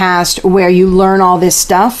seminars in the past where you learn all this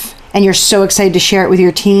stuff and you're so excited to share it with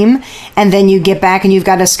your team. And then you get back and you've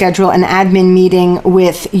got to schedule an admin meeting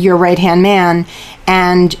with your right-hand man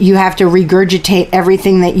and you have to regurgitate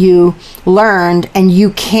everything that you learned and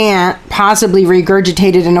you can't possibly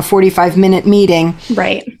regurgitate it in a 45-minute meeting.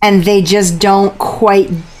 Right. And they just don't quite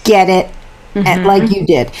get it like you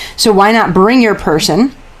did. So why not bring your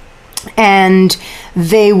person and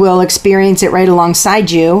they will experience it right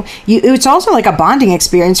alongside you. It's also like a bonding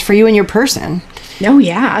experience for you and your person. Oh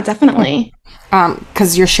yeah, definitely.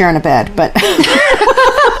 Because you're sharing a bed, but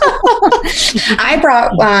I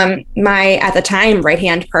brought my, at the time,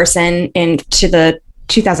 right-hand person into the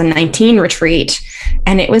 2019 retreat,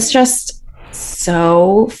 and it was just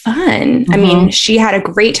so fun. I mean, she had a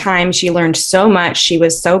great time. She learned so much. She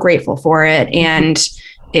was so grateful for it, and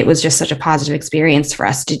it was just such a positive experience for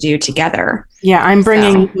us to do together. Yeah, I'm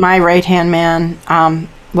bringing my right-hand man.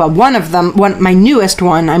 Well, one of them, my newest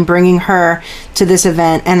one, I'm bringing her to this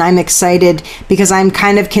event, and I'm excited because I'm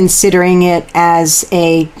kind of considering it as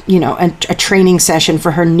a training session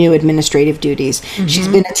for her new administrative duties. She's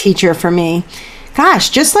been a teacher for me. Gosh,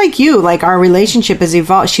 just like you, like our relationship has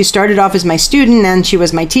evolved. She started off as my student, and she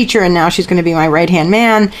was my teacher, and now she's going to be my right-hand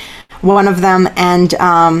man, one of them.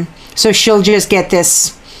 And so she'll just get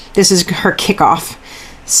this. This is her kickoff.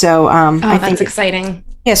 So I think that's exciting.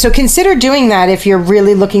 Yeah, so consider doing that if you're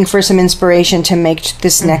really looking for some inspiration to make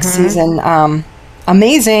this next season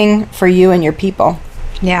amazing for you and your people.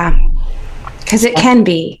 Yeah, because it can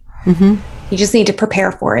be. You just need to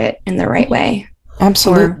prepare for it in the right way.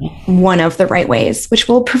 Absolutely. Or one of the right ways, which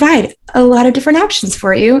will provide a lot of different options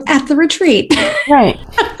for you at the retreat. Right.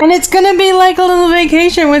 And it's going to be like a little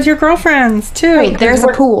vacation with your girlfriends, too. Right, there's a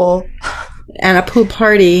pool. And a pool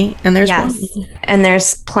party, and there's and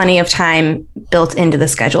there's plenty of time built into the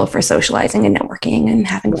schedule for socializing and networking and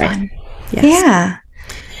having fun. Yes. Yeah.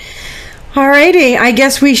 All righty. I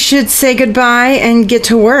guess we should say goodbye and get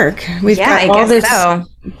to work. We've got all this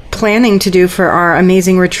planning to do for our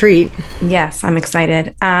amazing retreat. Yes, I'm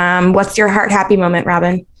excited. What's your heart happy moment,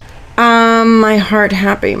 Robin? My heart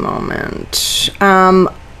happy moment.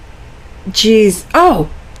 Geez.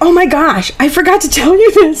 Oh my gosh, I forgot to tell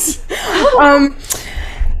you this.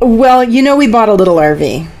 Well, we bought a little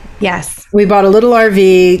RV. Yes. We bought a little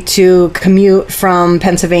RV to commute from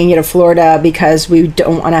Pennsylvania to Florida because we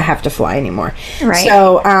don't want to have to fly anymore. Right.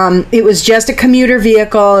 So it was just a commuter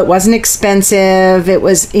vehicle. It wasn't expensive. It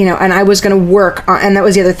was, and I was going to work on, and that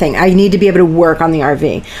was the other thing. I need to be able to work on the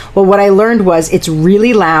RV. Well, what I learned was it's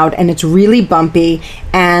really loud and it's really bumpy,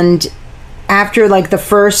 and after like the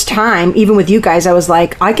first time, even with you guys, I was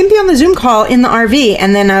like, I can be on the Zoom call in the RV.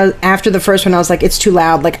 And then after the first one, I was like, it's too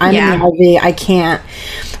loud. Like I'm in the RV. I can't.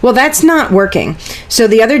 Well, that's not working. So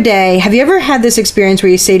the other day, have you ever had this experience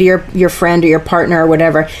where you say to your friend or your partner or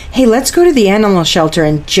whatever, hey, let's go to the animal shelter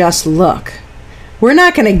and just look. We're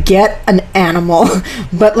not going to get an animal,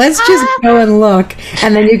 but let's just go and look.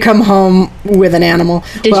 And then you come home with an animal.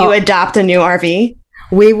 Did you adopt a new RV?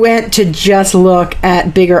 We went to just look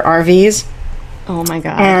at bigger RVs. Oh my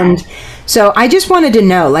God. And so I just wanted to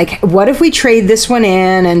know, like, what if we trade this one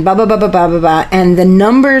in and blah, blah, blah, blah, blah, blah, blah. And the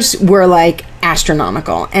numbers were like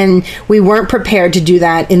astronomical. And we weren't prepared to do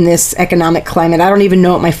that in this economic climate. I don't even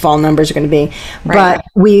know what my fall numbers are going to be. Right. But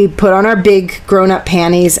we put on our big grown-up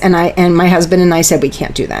panties, and my husband and I said we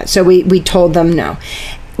can't do that. So we told them no.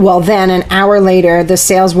 Well, then an hour later, the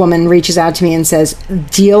saleswoman reaches out to me and says,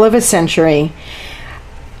 deal of a century.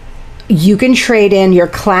 You can trade in your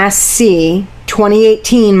Class C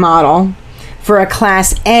 2018 model for a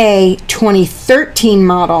Class A 2013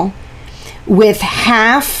 model with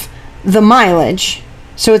half the mileage.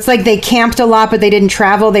 So it's like they camped a lot, but they didn't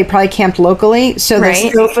travel. They probably camped locally. So the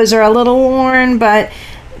sofas are a little worn, but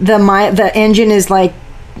the engine is like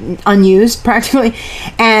unused practically.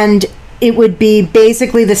 And it would be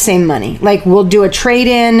basically the same money. Like we'll do a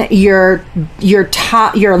trade-in. Your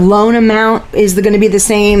loan amount is going to be the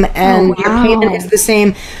same, and your payment is the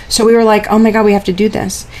same. So we were like, oh my God, we have to do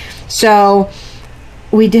this. So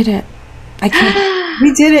we did it.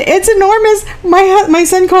 We did it. It's enormous. My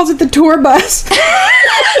son calls it the tour bus.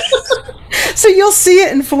 So you'll see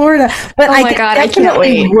it in Florida. But I can't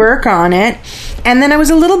wait. Work on it. And then I was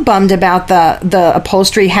a little bummed about the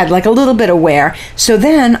upholstery had like a little bit of wear. So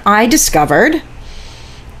then I discovered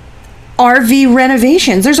RV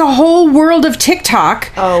renovations. There's a whole world of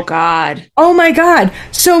TikTok. Oh God. Oh my God.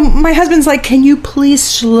 So my husband's like, can you please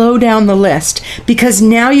slow down the list? Because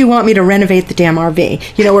now you want me to renovate the damn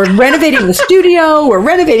RV. We're renovating the studio. We're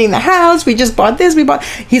renovating the house. We just bought this.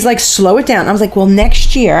 He's like, slow it down. I was like, well,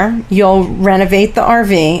 next year you'll renovate the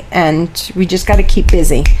RV, and we just got to keep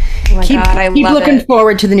busy. Oh my God, I love it. Keep looking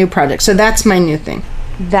forward to the new project. So that's my new thing.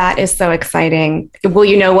 That is so exciting. Well,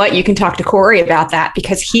 you know what? You can talk to Corey about that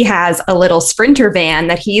because he has a little Sprinter van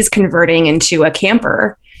that he's converting into a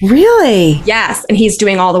camper. Really? Yes. And he's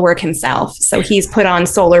doing all the work himself. So he's put on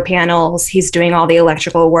solar panels. He's doing all the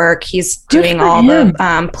electrical work. He's doing all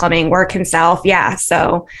the plumbing work himself. Yeah.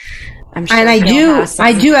 So I'm sure And I he'll have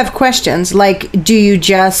some. do have questions. Like, do you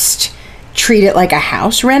just treat it like a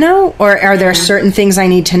house reno, or are there certain things I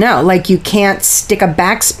need to know? Like, you can't stick a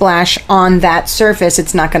backsplash on that surface;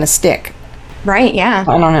 it's not going to stick. Right? Yeah.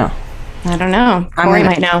 I don't know. Corey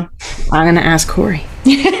might know. I'm going to ask Corey.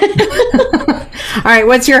 All right,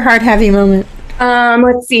 what's your heart heavy moment?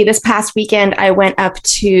 Let's see. This past weekend, I went up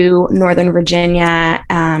to Northern Virginia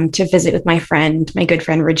to visit with my good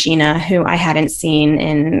friend Regina, who I hadn't seen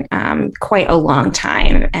in quite a long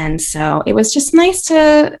time. And so it was just nice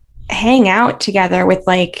to hang out together with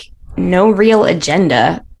like no real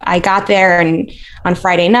agenda. I got there on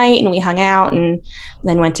Friday night and we hung out and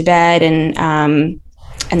then went to bed.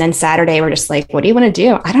 And then Saturday, we're just like, what do you want to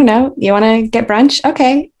do? I don't know. You want to get brunch?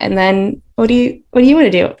 Okay. And then what do you want to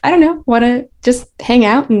do? I don't know. Want to just hang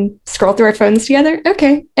out and scroll through our phones together?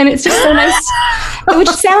 Okay. And it's just so nice, which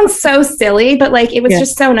sounds so silly, but like, it was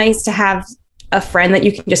just so nice to have a friend that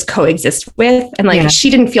you can just coexist with. And like, she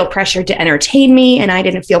didn't feel pressured to entertain me and I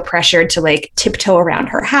didn't feel pressured to like tiptoe around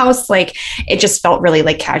her house. Like, it just felt really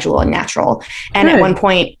like casual and natural. And at one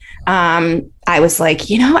point, I was like,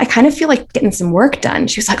 I kind of feel like getting some work done.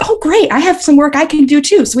 She was like, oh, great. I have some work I can do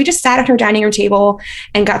too. So we just sat at her dining room table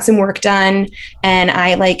and got some work done. And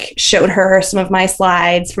I like showed her some of my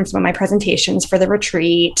slides from some of my presentations for the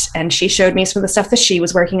retreat. And she showed me some of the stuff that she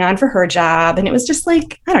was working on for her job. And it was just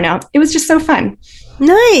like, I don't know. It was just so fun.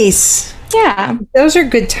 Nice. Yeah. Those are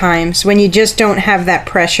good times when you just don't have that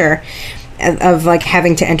pressure of like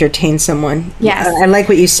having to entertain someone. Yes. I like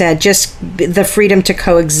what you said, just the freedom to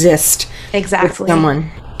coexist exactly with someone.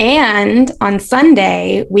 And on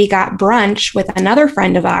Sunday, we got brunch with another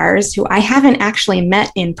friend of ours who I haven't actually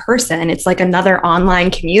met in person. It's like another online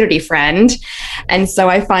community friend. And so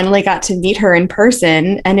I finally got to meet her in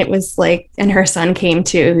person. And it was like, and her son came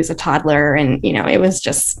too, who's a toddler. And, it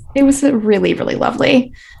was really, really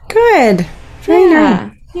lovely. Good. Very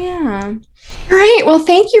nice. Yeah. All right. Well,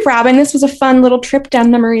 thank you, Robin. This was a fun little trip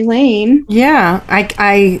down memory lane. Yeah.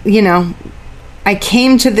 I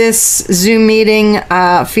came to this Zoom meeting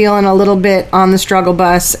feeling a little bit on the struggle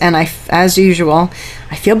bus, and as usual,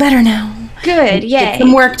 I feel better now. Good. Yay. Get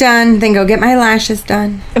some work done, then go get my lashes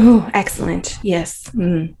done. Oh, excellent. Yes.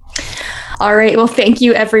 All right. Well, thank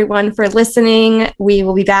you everyone for listening. We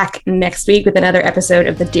will be back next week with another episode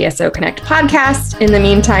of the DSO Connect podcast. In the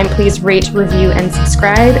meantime, please rate, review, and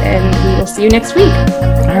subscribe, and we will see you next week.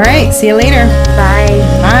 All right. See you later. Bye.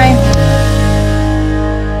 Bye.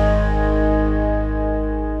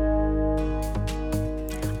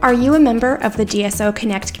 Are you a member of the DSO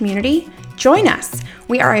Connect community? Join us.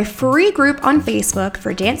 We are a free group on Facebook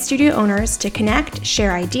for dance studio owners to connect,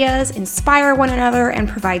 share ideas, inspire one another, and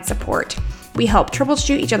provide support. We help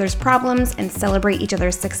troubleshoot each other's problems and celebrate each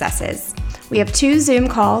other's successes. We have 2 Zoom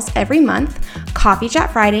calls every month, Coffee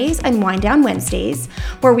Chat Fridays and Wind Down Wednesdays,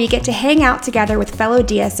 where we get to hang out together with fellow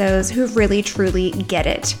DSOs who really, truly get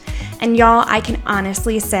it. And y'all, I can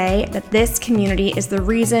honestly say that this community is the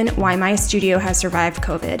reason why my studio has survived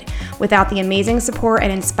COVID. Without the amazing support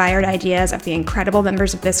and inspired ideas of the incredible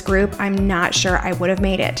members of this group, I'm not sure I would have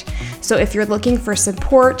made it. So if you're looking for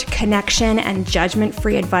support, connection, and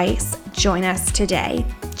judgment-free advice, join us today.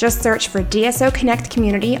 Just search for DSO Connect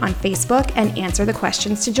Community on Facebook and answer the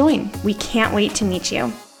questions to join. We can't wait to meet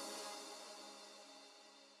you.